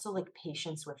 but also like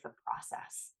patience with the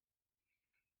process.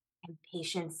 And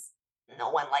patience, no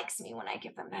one likes me when I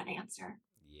give them that answer.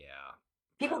 Yeah. I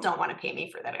People don't don't want know. to pay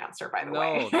me for that answer, by the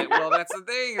way. No, well, that's the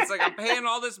thing. It's like I'm paying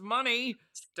all this money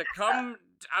to come.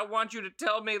 I want you to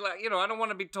tell me, like, I don't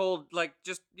want to be told, like,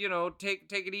 just, take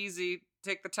it easy,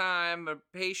 take the time.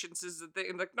 Patience is the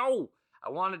thing. Like, no,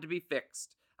 I want it to be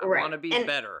fixed. I want Right. to be And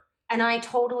better. and I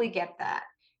totally get that.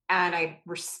 And I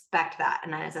respect that.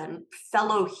 And as a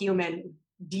fellow human,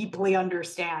 deeply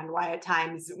understand why at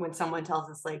times when someone tells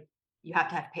us like you have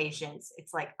to have patience,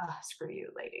 it's like, oh, screw you,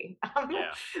 lady.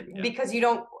 Yeah, yeah. Because you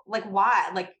don't like why?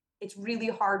 Like it's really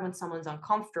hard when someone's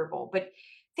uncomfortable. But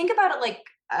think about it like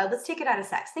let's take it out of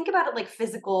sex. Think about it like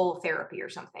physical therapy or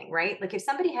something, right? Like if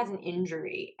somebody has an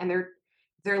injury and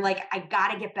they're like, I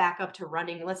gotta get back up to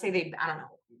running. Let's say they, I don't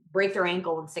know, break their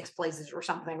ankle in 6 places or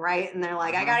something, right? And they're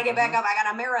like, I gotta Mm-hmm, get back mm-hmm. up. I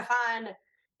got a marathon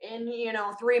in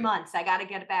 3 months. I gotta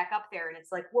get back up there. And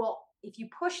it's like, well, if you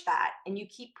push that and you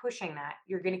keep pushing that,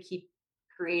 you're gonna keep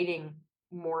creating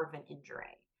more of an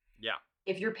injury. Yeah.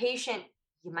 If you're patient,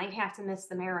 you might have to miss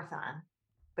the marathon,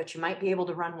 but you might be able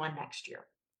to run one next year.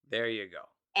 There you go.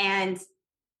 And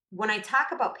when I talk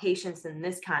about patience in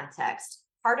this context,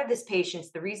 part of this patience,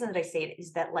 the reason that I say it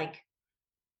is that like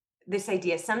this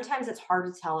idea, sometimes it's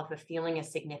hard to tell if a feeling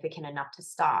is significant enough to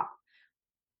stop.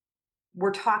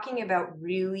 We're talking about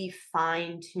really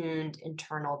fine-tuned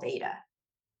internal data.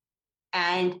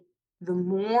 And the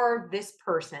more this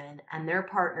person and their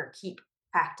partner keep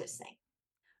practicing,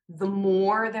 the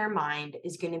more their mind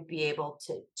is going to be able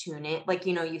to tune it. Like,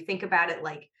 you think about it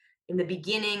like in the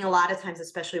beginning, a lot of times,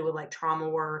 especially with like trauma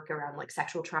work around like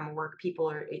sexual trauma work, people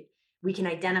are we can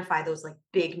identify those like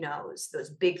big no's, those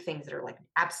big things that are like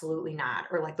absolutely not,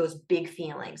 or like those big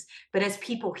feelings. But as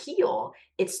people heal,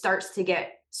 it starts to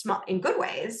get small in good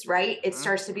ways, right? It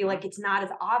starts to be like, it's not as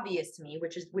obvious to me,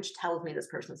 which tells me this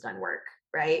person's done work,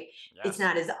 right? It's Yes.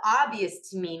 not as obvious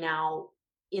to me now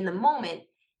in the moment.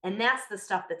 And that's the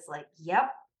stuff that's like,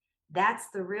 yep, that's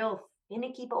the real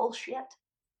finicky bullshit.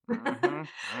 Mm-hmm.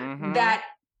 Mm-hmm. That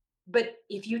but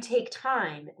if you take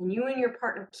time and you and your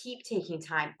partner keep taking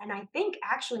time, and I think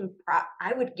actually,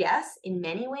 I would guess in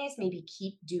many ways, maybe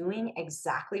keep doing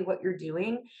exactly what you're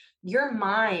doing, your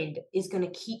mind is going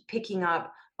to keep picking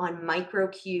up on micro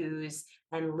cues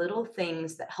and little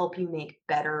things that help you make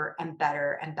better and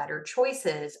better and better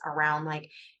choices around like,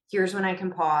 here's when I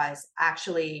can pause.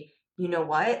 Actually, you know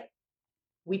what?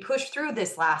 We pushed through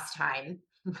this last time.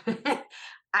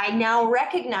 I now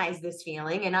recognize this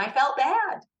feeling and I felt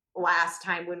bad last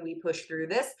time when we pushed through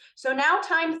this. So now,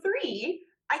 time three,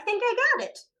 I think I got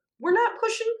it. We're not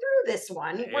pushing through this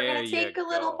one. We're There going to you take a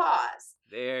little go. pause.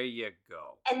 There you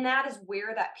go. And that is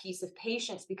where that piece of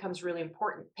patience becomes really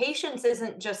important. Patience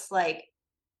isn't just like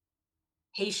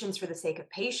patience for the sake of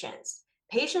patience.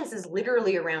 Patience is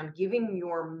literally around giving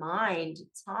your mind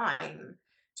time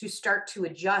to start to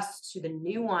adjust to the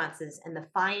nuances and the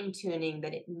fine tuning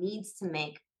that it needs to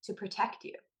make to protect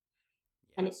you.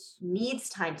 And it Yes. needs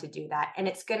time to do that. And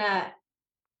it's going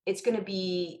to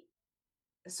be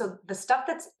so the stuff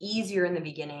that's easier in the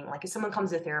beginning, like if someone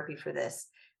comes to therapy for this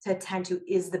to attend to,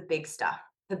 is the big stuff,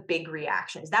 the big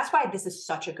reactions. That's why this is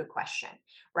such a good question,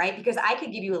 right? Because I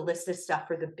could give you a list of stuff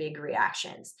for the big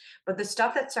reactions, but the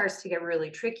stuff that starts to get really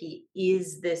tricky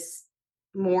is this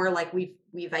more like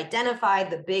we've identified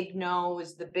the big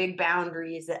no's, the big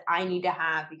boundaries that I need to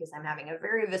have because I'm having a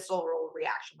very visceral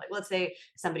reaction. Like let's say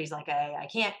somebody's like, I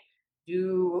can't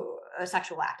do a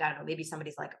sexual act. I don't know, maybe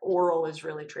somebody's like oral is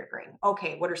really triggering.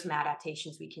 Okay, what are some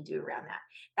adaptations we can do around that?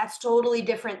 That's totally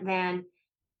different than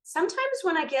sometimes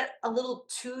when I get a little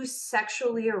too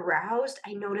sexually aroused,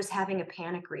 I notice having a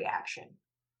panic reaction.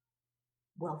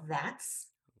 Well, that's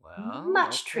Well,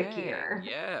 much okay. trickier.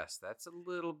 Yes, that's a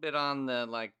little bit on the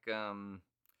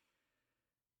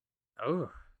oh,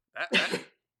 that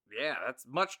yeah, that's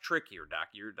much trickier, Doc.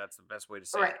 That's the best way to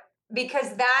say Right. it.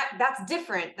 Because that's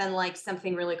different than like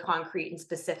something really concrete and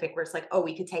specific where it's like, oh,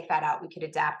 we could take that out, we could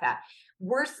adapt that.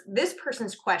 Worse, this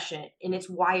person's question, and it's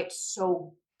why it's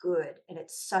so good and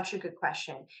it's such a good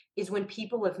question, is when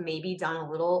people have maybe done a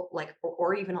little like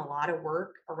or even a lot of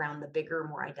work around the bigger,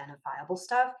 more identifiable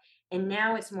stuff. And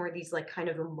now it's more these like kind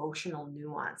of emotional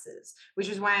nuances, which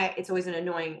is why it's always an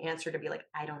annoying answer to be like,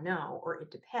 I don't know, or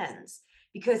it depends.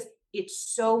 Because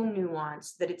it's so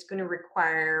nuanced that it's going to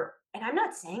require, and I'm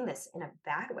not saying this in a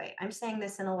bad way, I'm saying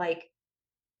this in a like,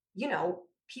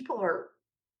 people are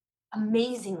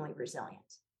amazingly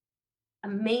resilient,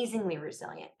 amazingly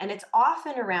resilient, and it's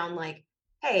often around like,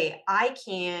 hey, I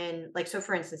can like, so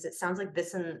for instance, it sounds like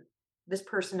this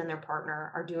person and their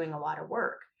partner are doing a lot of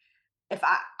work. If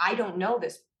I don't know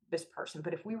this person,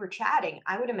 but if we were chatting,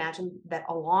 I would imagine that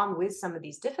along with some of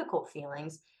these difficult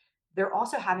feelings, they're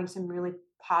also having some really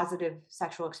positive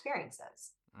sexual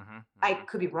experiences. Mm-hmm, I mm-hmm.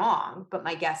 could be wrong, but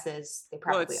my guess is they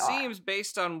Well, it probably are. seems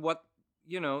based on what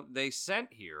they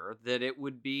sent here that it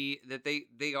would be that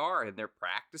they are and they're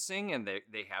practicing and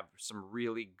they have some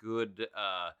really good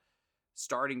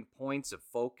starting points of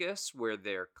focus where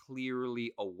they're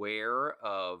clearly aware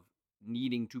of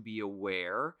needing to be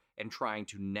aware and trying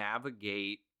to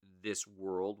navigate this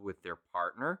world with their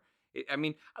partner. I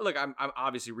mean, look, I'm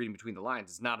obviously reading between the lines.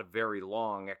 It's not a very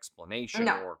long explanation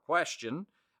No. or question,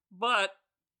 but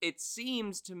it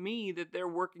seems to me that they're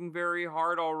working very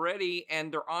hard already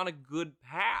and they're on a good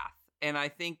path. And I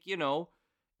think,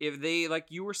 if they, like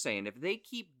you were saying, if they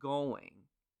keep going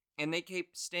and they keep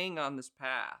staying on this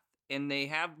path and they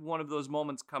have one of those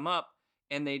moments come up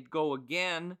and they go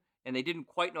again and they didn't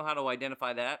quite know how to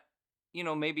identify that,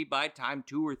 maybe by time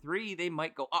 2 or 3, they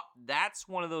might go, oh, that's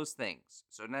one of those things.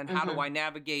 So then how do I Hmm.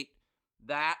 navigate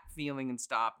that feeling and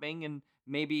stopping and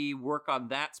maybe work on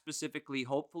that specifically,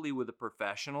 hopefully with a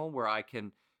professional where I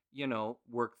can,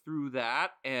 work through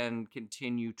that and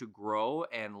continue to grow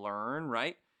and learn,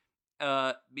 right?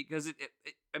 Because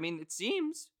I mean, it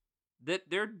seems that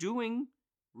they're doing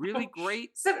really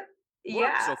great So work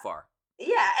yeah. so far.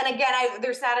 Yeah. And again,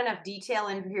 there's not enough detail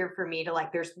in here for me to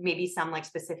like, there's maybe some like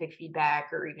specific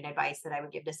feedback or even advice that I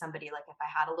would give to somebody, like if I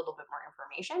had a little bit more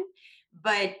information.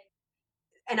 But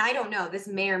and I don't know, this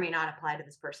may or may not apply to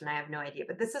this person. I have no idea.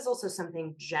 But this is also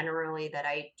something generally that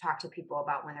I talk to people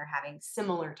about when they're having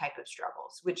similar type of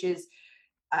struggles, which is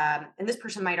and this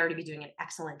person might already be doing an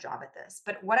excellent job at this,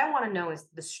 but what I want to know is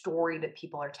the story that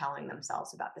people are telling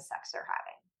themselves about the sex they're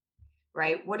having,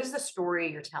 right? What is the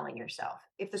story you're telling yourself?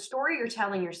 If the story you're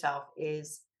telling yourself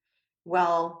is,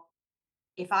 well,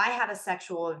 if I have a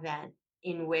sexual event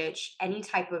in which any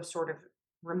type of sort of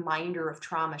reminder of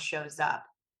trauma shows up,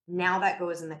 now that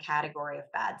goes in the category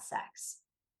of bad sex.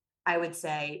 I would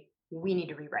say we need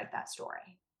to rewrite that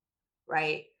story,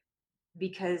 right?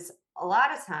 Because a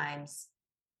lot of times,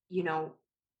 you know,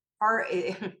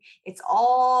 it's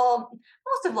all,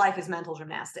 most of life is mental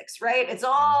gymnastics, right? It's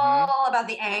Mm-hmm. all about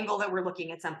the angle that we're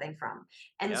looking at something from.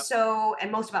 And Yep. so,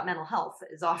 and most about mental health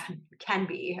is often can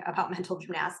be about mental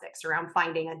gymnastics around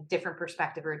finding a different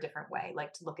perspective or a different way,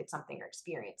 like to look at something or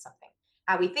experience something.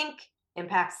 How we think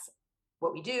impacts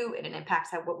what we do, and it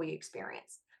impacts what we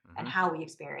experience and Mm-hmm. how we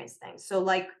experience things. So,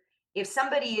 like, if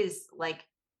somebody is like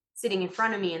sitting in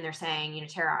front of me and they're saying,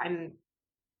 Tara, I'm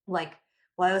like,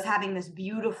 well, I was having this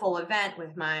beautiful event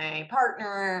with my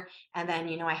partner, and then,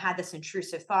 I had this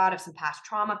intrusive thought of some past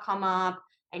trauma come up,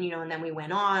 and, and then we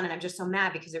went on, and I'm just so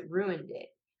mad because it ruined it.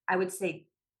 I would say,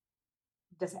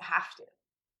 does it have to?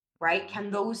 Right? Mm-hmm.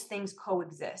 Can those things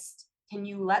coexist? Can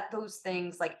you let those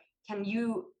things, like,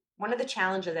 one of the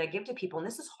challenges that I give to people, and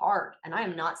this is hard, and I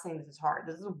am not saying this is hard,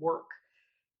 this is work.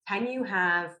 Can you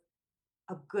have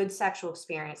a good sexual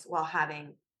experience while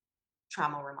having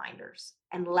trauma reminders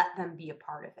and let them be a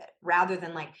part of it, rather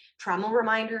than like trauma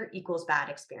reminder equals bad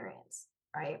experience,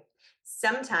 right?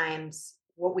 Sometimes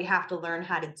what we have to learn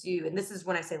how to do, and this is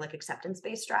when I say like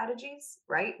acceptance-based strategies,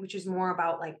 right? Which is more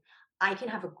about like, I can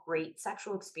have a great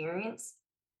sexual experience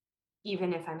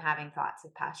even if I'm having thoughts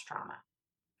of past trauma.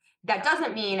 That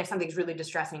doesn't mean if something's really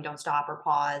distressing, don't stop or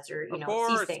pause or, Of cease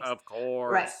course. things. Of Right.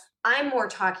 course. I'm more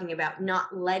talking about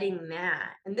not letting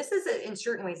that. And this is in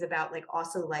certain ways about like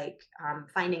also like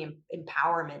finding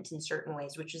empowerment in certain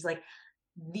ways, which is like,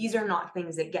 these are not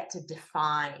things that get to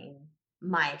define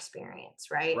my experience,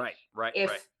 right? Right. Right. If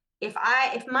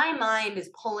Right. if my mind is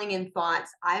pulling in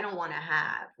thoughts I don't want to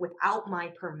have without my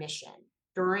permission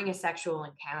during a sexual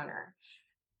encounter,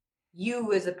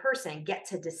 you as a person get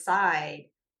to decide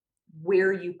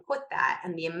where you put that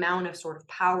and the amount of sort of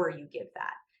power you give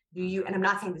that. Do you, Mm-hmm. and I'm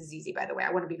not saying this is easy, by the way,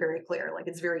 I want to be very clear. Like,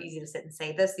 it's very easy to sit and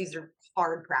say this. These are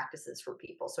hard practices for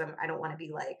people. So I don't want to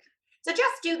be like, so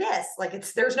just do this. Like,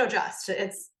 there's no just,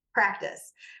 it's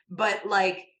practice. But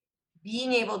like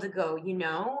being able to go,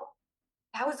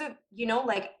 that was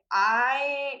like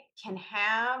I can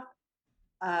have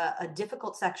a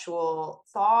difficult sexual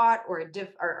thought or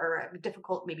or a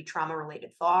difficult, maybe trauma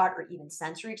related thought or even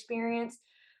sensory experience.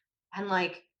 And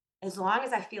like, as long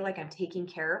as I feel like I'm taking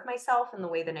care of myself in the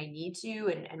way that I need to,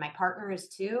 and my partner is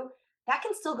too, that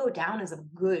can still go down as a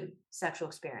good sexual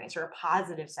experience or a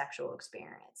positive sexual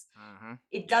experience. Mm-hmm.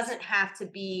 It Yes. doesn't have to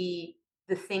be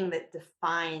the thing that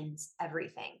defines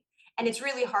everything. And it's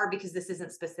really hard because this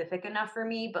isn't specific enough for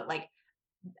me, but like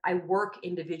I work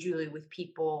individually with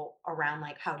people around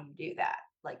like, how do you do that?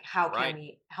 Like, how can Right.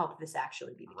 we help this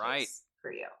actually be the Right. case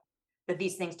for you? That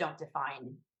these things don't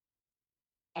define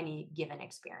any given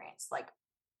experience. Like,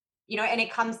 and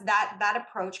it comes that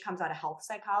approach comes out of health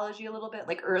psychology a little bit.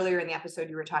 Like earlier in the episode,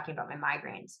 you were talking about my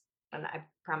migraines, and I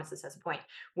promise this as a point.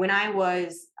 When I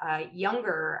was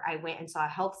younger, I went and saw a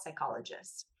health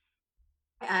psychologist,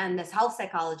 and this health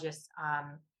psychologist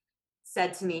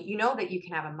said to me, "You know that you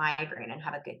can have a migraine and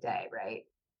have a good day, right?"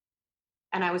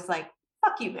 And I was like,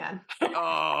 "Fuck you, man!" Oh my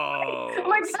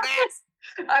Oh, snap.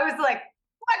 goodness! I was like,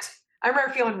 "What?" I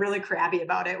remember feeling really crabby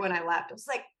about it when I left. I was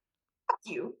like,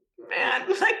 you, man.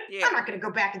 Like, Yeah. I'm not going to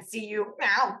go back and see you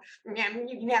now. Man,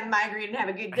 you can have a migraine and have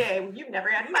a good day. Well, you've never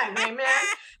had a migraine, man.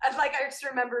 And like, I just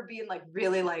remember being like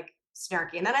really like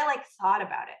snarky. And then I like thought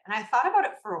about it, and I thought about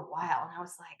it for a while, and I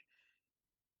was like,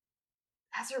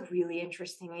 that's a really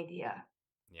interesting idea.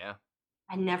 Yeah.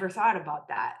 I never thought about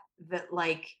that. That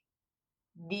like,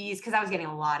 because I was getting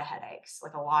a lot of headaches,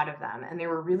 like a lot of them, and they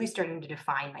were really starting to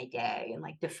define my day and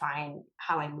like define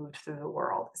how I moved through the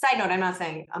world. Side note, I'm not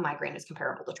saying a migraine is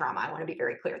comparable to trauma. I want to be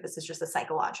very clear. This is just a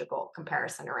psychological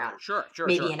comparison around Sure. Sure.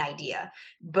 maybe Sure. an idea.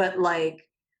 But like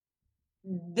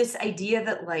this idea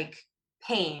that like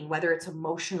pain, whether it's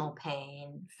emotional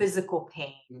pain, physical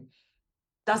pain,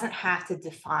 doesn't have to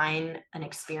define an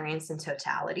experience in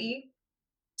totality.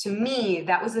 To me,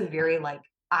 that was a very like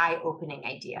eye-opening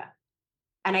idea.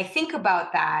 And I think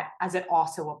about that as it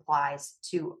also applies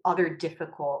to other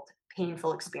difficult,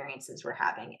 painful experiences we're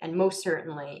having. And most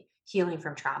certainly, healing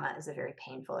from trauma is a very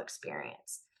painful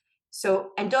experience.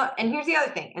 So, and here's the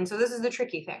other thing. And so this is the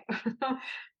tricky thing.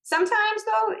 Sometimes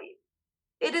though,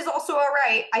 it is also all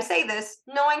right. I say this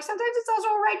knowing sometimes it's also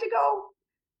all right to go,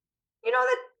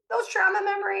 that those trauma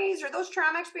memories or those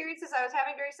trauma experiences I was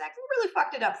having during sex really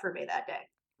fucked it up for me that day.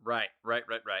 Right. Right?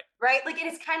 Like, it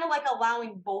is kind of like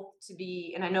allowing both to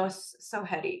be, and I know it's so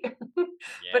heady,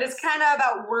 but it's Yes. kind of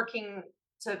about working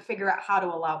to figure out how to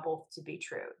allow both to be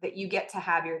true, that you get to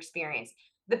have your experience.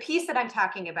 The piece that I'm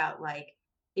talking about, like,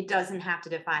 it doesn't have to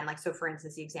define, like, so for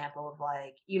instance, the example of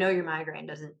like, your migraine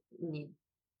doesn't need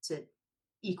to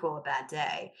equal a bad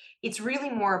day. It's really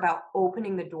more about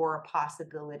opening the door of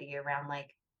possibility around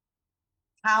like,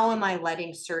 how am I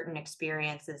letting certain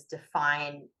experiences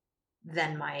define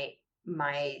then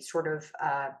my sort of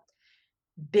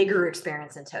bigger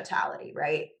experience in totality,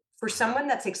 right? For someone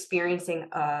that's experiencing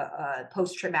a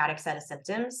post-traumatic set of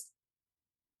symptoms,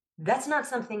 that's not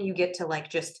something you get to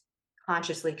like just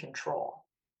consciously control,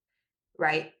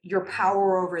 right? Your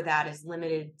power over that is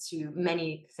limited to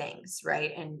many things,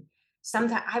 right? And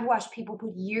sometimes I've watched people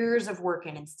put years of work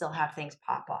in and still have things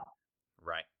pop up,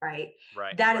 Right. right?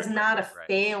 Right. That right, is right, not right, a right.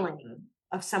 failing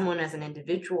of someone as an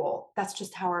individual. That's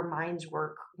just how our minds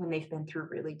work when they've been through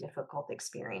really difficult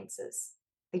experiences.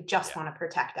 They just Yeah. want to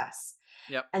protect us.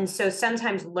 Yep. And so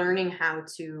sometimes learning how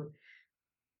to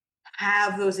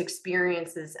have those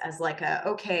experiences as like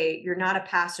okay, you're not a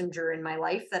passenger in my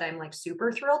life that I'm like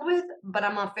super thrilled with, but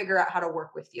I'm gonna figure out how to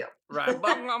work with you. Right.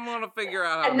 But I'm going to figure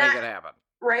out how to And make not it happen.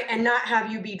 right, and not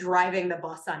have you be driving the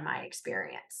bus on my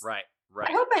experience. Right. I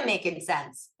Right. hope I'm making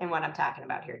sense in what I'm talking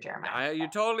about here, Jeremiah. You're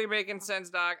totally making sense,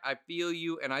 Doc. I feel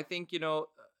you. And I think,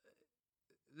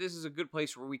 this is a good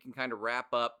place where we can kind of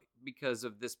wrap up because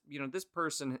of this, this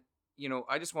person,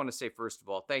 I just want to say, first of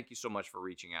all, thank you so much for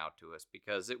reaching out to us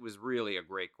because it was really a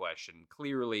great question.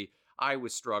 Clearly, I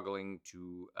was struggling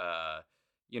to,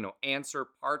 answer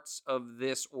parts of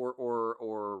this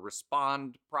or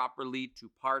respond properly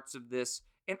to parts of this.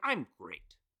 And I'm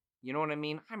great. You know what I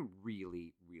mean? I'm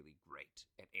really, really great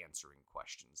at answering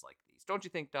questions like these. Don't you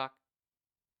think, Doc?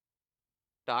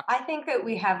 Doc? I think that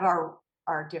we have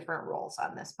our different roles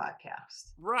on this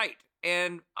podcast. Right.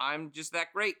 And I'm just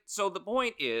that great. So the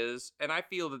point is, and I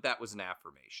feel that that was an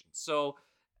affirmation. So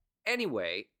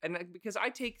anyway, because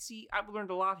I've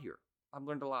learned a lot here. I've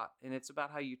learned a lot, and it's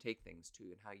about how you take things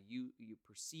too, and how you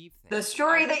perceive things. The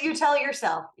story that you tell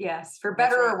yourself, yes, for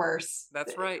That's better right. or worse.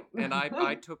 That's right. And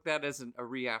I took that as a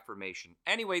reaffirmation.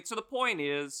 Anyway, so the point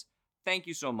is, thank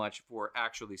you so much for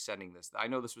actually sending this. I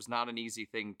know this was not an easy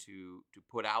thing to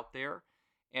put out there.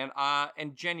 And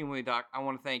genuinely, Doc, I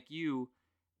want to thank you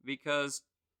because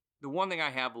the one thing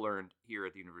I have learned here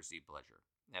at the University of Pleasure,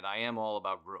 and I am all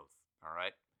about growth, all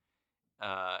right,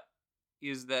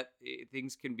 is that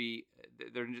things can be,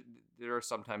 there are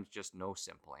sometimes just no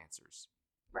simple answers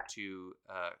Right. to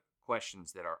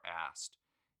questions that are asked.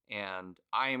 And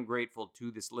I am grateful to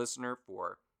this listener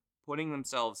for putting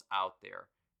themselves out there,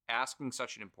 asking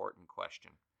such an important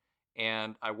question.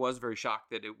 And I was very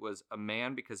shocked that it was a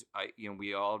man because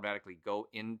we automatically go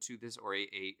into this, or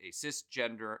a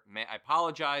cisgender man. I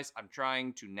apologize. I'm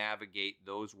trying to navigate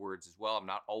those words as well. I'm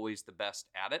not always the best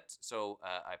at it. So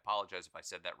I apologize if I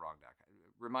said that wrong, Doc.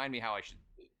 Remind me how I should.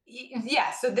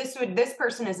 Yeah, so this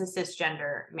person is a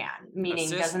cisgender man, meaning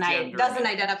doesn't man.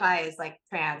 identify as like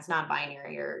trans,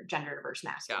 non-binary, or gender diverse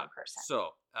masculine person. So,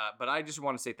 but I just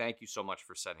want to say thank you so much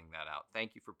for sending that out.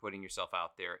 Thank you for putting yourself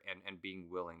out there and being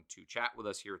willing to chat with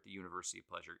us here at the University of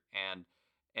Pleasure.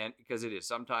 And because it is,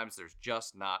 sometimes there's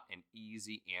just not an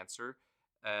easy answer.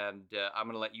 And I'm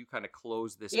going to let you kind of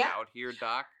close this out here,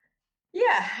 Doc.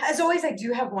 Yeah, as always, I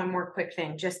do have one more quick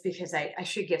thing, just because I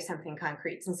should give something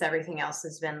concrete since everything else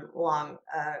has been long,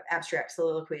 abstract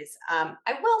soliloquies.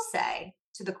 I will say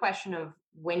to the question of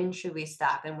when should we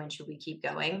stop and when should we keep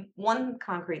going, one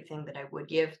concrete thing that I would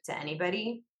give to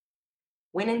anybody: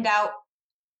 when in doubt,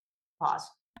 pause.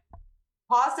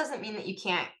 Pause doesn't mean that you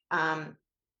can't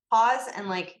pause and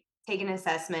like take an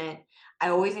assessment. I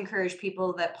always encourage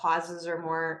people that pauses are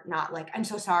more not like, I'm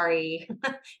so sorry,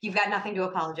 you've got nothing to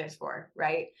apologize for,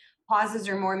 right? Pauses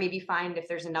are more maybe find if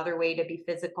there's another way to be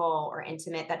physical or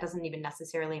intimate. That doesn't even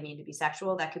necessarily mean to be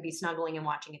sexual. That could be snuggling and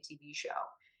watching a TV show.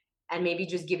 And maybe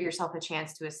just give yourself a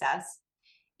chance to assess.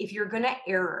 If you're going to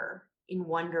err in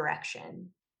one direction,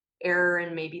 error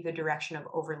in maybe the direction of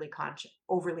overly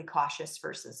cautious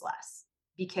versus less.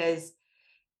 Because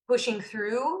pushing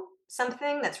through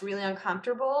something that's really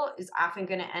uncomfortable is often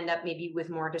going to end up maybe with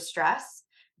more distress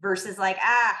versus like,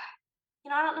 I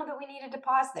don't know that we needed to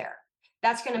pause there.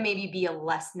 That's going to maybe be a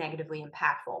less negatively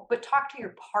impactful, but talk to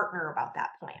your partner about that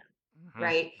plan,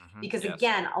 right? Because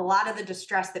again, a lot of the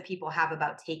distress that people have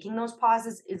about taking those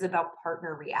pauses is about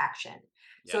partner reaction.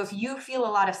 So if you feel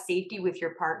a lot of safety with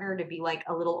your partner to be like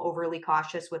a little overly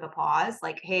cautious with a pause,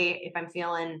 like, hey, if I'm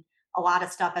feeling a lot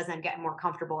of stuff as I'm getting more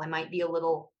comfortable. I might be a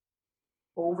little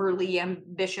overly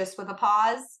ambitious with a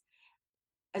pause.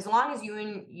 As long as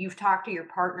you've talked to your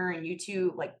partner and you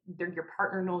two, like your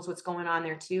partner knows what's going on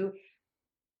there too,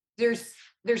 there's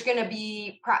going to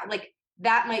be like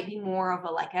that might be more of a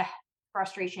like a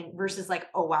frustration versus like,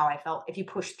 oh wow, I felt if you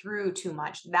push through too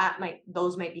much,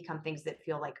 those might become things that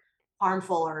feel like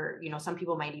harmful, or some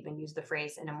people might even use the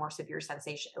phrase in a more severe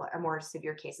sensation or more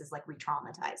severe cases like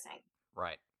re-traumatizing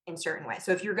Right. in certain ways.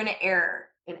 So if you're going to err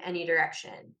in any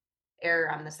direction,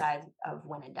 err on the side of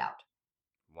when in doubt.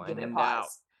 Give it a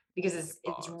pause, because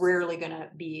it's rarely going to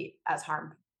be as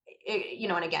harmful.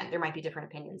 And again, there might be different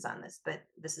opinions on this, but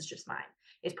this is just mine.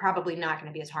 It's probably not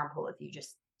going to be as harmful if you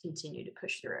just continue to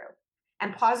push through.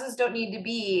 And pauses don't need to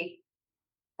be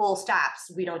full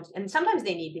stops. And sometimes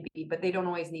they need to be, but they don't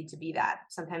always need to be that.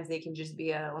 Sometimes they can just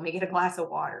be let me get a glass of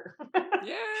water.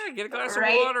 Yeah, get a glass of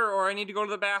water, or I need to go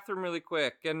to the bathroom really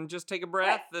quick and just take a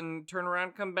breath and turn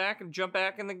around, come back and jump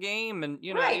back in the game. And,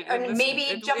 jump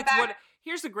back.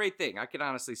 Here's the great thing. I can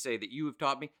honestly say that you have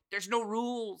taught me there's no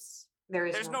rules.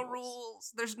 There's no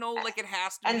rules. There's no like it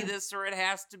has to be this or it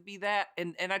has to be that.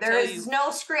 And I tell you, there's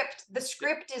no script. The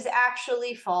script is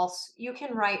actually false. You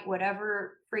can write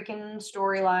whatever freaking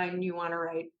storyline you want to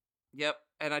write. Yep.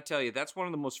 And I tell you, that's one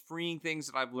of the most freeing things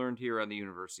that I've learned here on the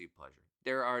University of Pleasure.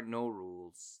 There are no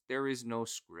rules. There is no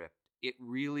script. It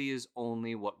really is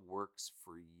only what works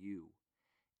for you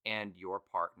and your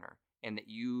partner, and that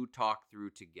you talk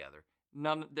through together.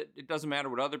 It doesn't matter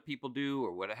what other people do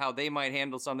or how they might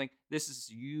handle something. This is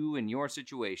you and your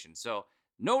situation. So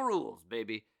no rules,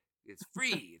 baby. It's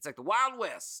free. It's like the Wild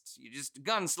West. You're just a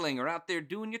gunslinger out there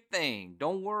doing your thing.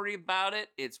 Don't worry about it.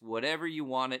 It's whatever you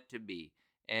want it to be.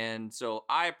 And so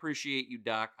I appreciate you,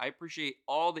 Doc. I appreciate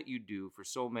all that you do for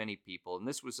so many people. And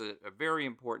this was a very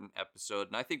important episode.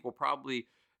 And I think we'll probably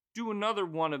do another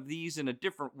one of these in a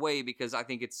different way, because I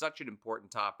think it's such an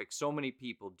important topic. So many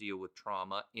people deal with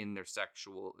trauma in their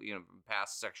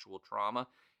past sexual trauma.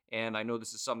 And I know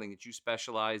this is something that you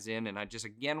specialize in. And I just,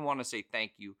 again, want to say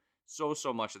thank you so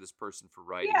much to this person for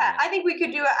writing. Yeah, I think we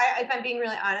could do it. If I'm being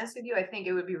really honest with you, I think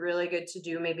it would be really good to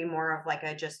do maybe more of like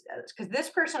because this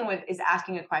person is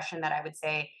asking a question that I would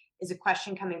say is a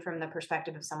question coming from the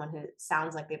perspective of someone who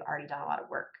sounds like they've already done a lot of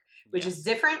work, which is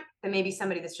different than maybe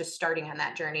somebody that's just starting on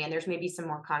that journey. And there's maybe some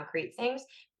more concrete things,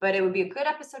 but it would be a good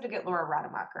episode to get Laura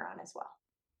Rademacher on as well.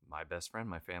 My best friend,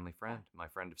 my family friend, my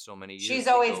friend of so many years. She's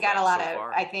always got a lot of,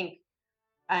 I think,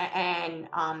 and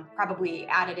probably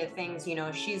additive things.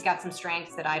 She's got some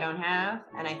strengths that I don't have,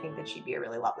 and I think that she'd be a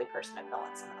really lovely person to fill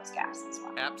in some of those gaps as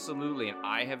well. Absolutely, and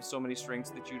I have so many strengths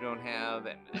that you don't have,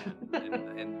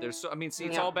 and there's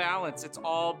it's all balance. It's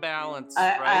all balance,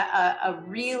 right? A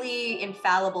really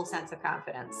infallible sense of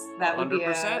confidence. That would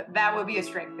 100%. That would be a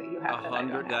strength that you have.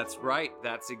 100. That's right.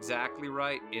 That's exactly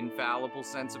right. Infallible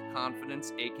sense of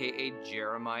confidence, aka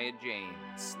Jeremiah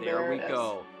James. There we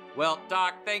go. Well,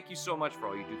 Doc, thank you so much for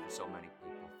all you do for so many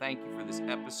people. Thank you for this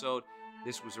episode.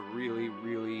 This was a really,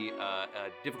 really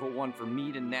difficult one for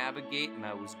me to navigate, and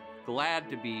I was glad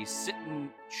to be sitting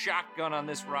shotgun on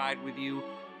this ride with you.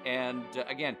 And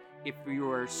again, if you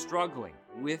are struggling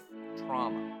with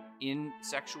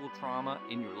sexual trauma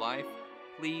in your life,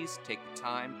 please take the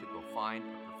time to go find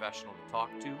a professional to talk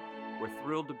to. We're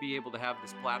thrilled to be able to have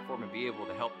this platform and be able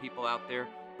to help people out there.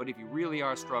 But if you really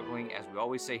are struggling, as we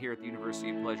always say here at the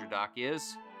University of Pleasure, Doc,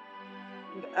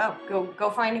 go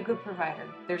find a good provider.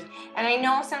 And I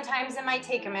know sometimes it might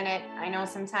take a minute. I know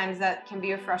sometimes that can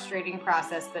be a frustrating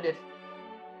process, but if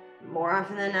more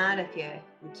often than not, if you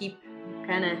keep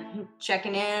kind of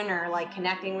checking in or like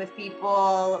connecting with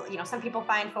people, some people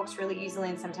find folks really easily,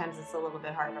 and sometimes it's a little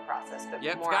bit hard of a process. But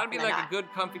it's got to be like a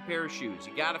good comfy pair of shoes.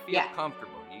 You got to feel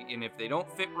comfortable. And if they don't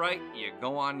fit right, you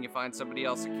go on and you find somebody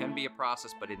else. It can be a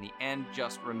process, but in the end,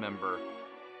 just remember,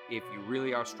 if you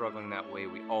really are struggling that way,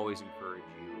 we always encourage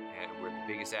you, and we're the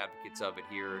biggest advocates of it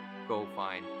here. Go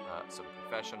find some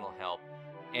professional help,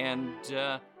 and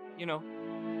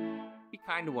be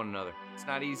kind to one another. It's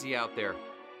not easy out there.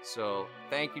 So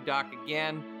thank you, Doc,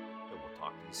 again, and we'll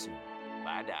talk to you soon.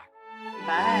 Bye, Doc.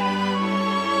 Bye.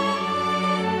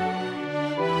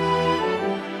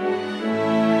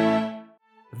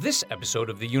 This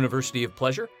episode of the University of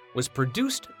Pleasure was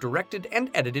produced, directed, and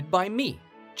edited by me,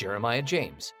 Jeremiah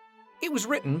James. It was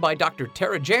written by Dr.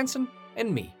 Tara Jansen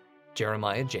and me,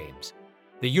 Jeremiah James.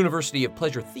 The University of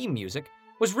Pleasure theme music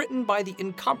was written by the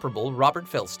incomparable Robert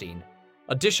Felstein.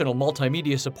 Additional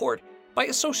multimedia support by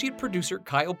associate producer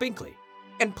Kyle Binkley.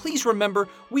 And please remember,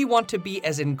 we want to be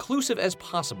as inclusive as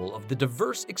possible of the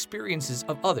diverse experiences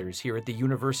of others here at the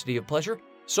University of Pleasure,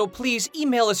 So please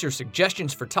email us your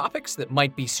suggestions for topics that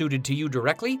might be suited to you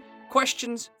directly,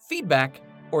 questions, feedback,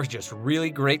 or just really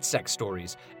great sex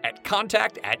stories at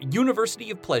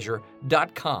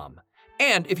contact@universityofpleasure.com.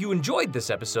 And if you enjoyed this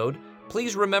episode,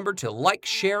 please remember to like,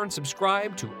 share, and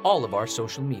subscribe to all of our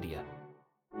social media.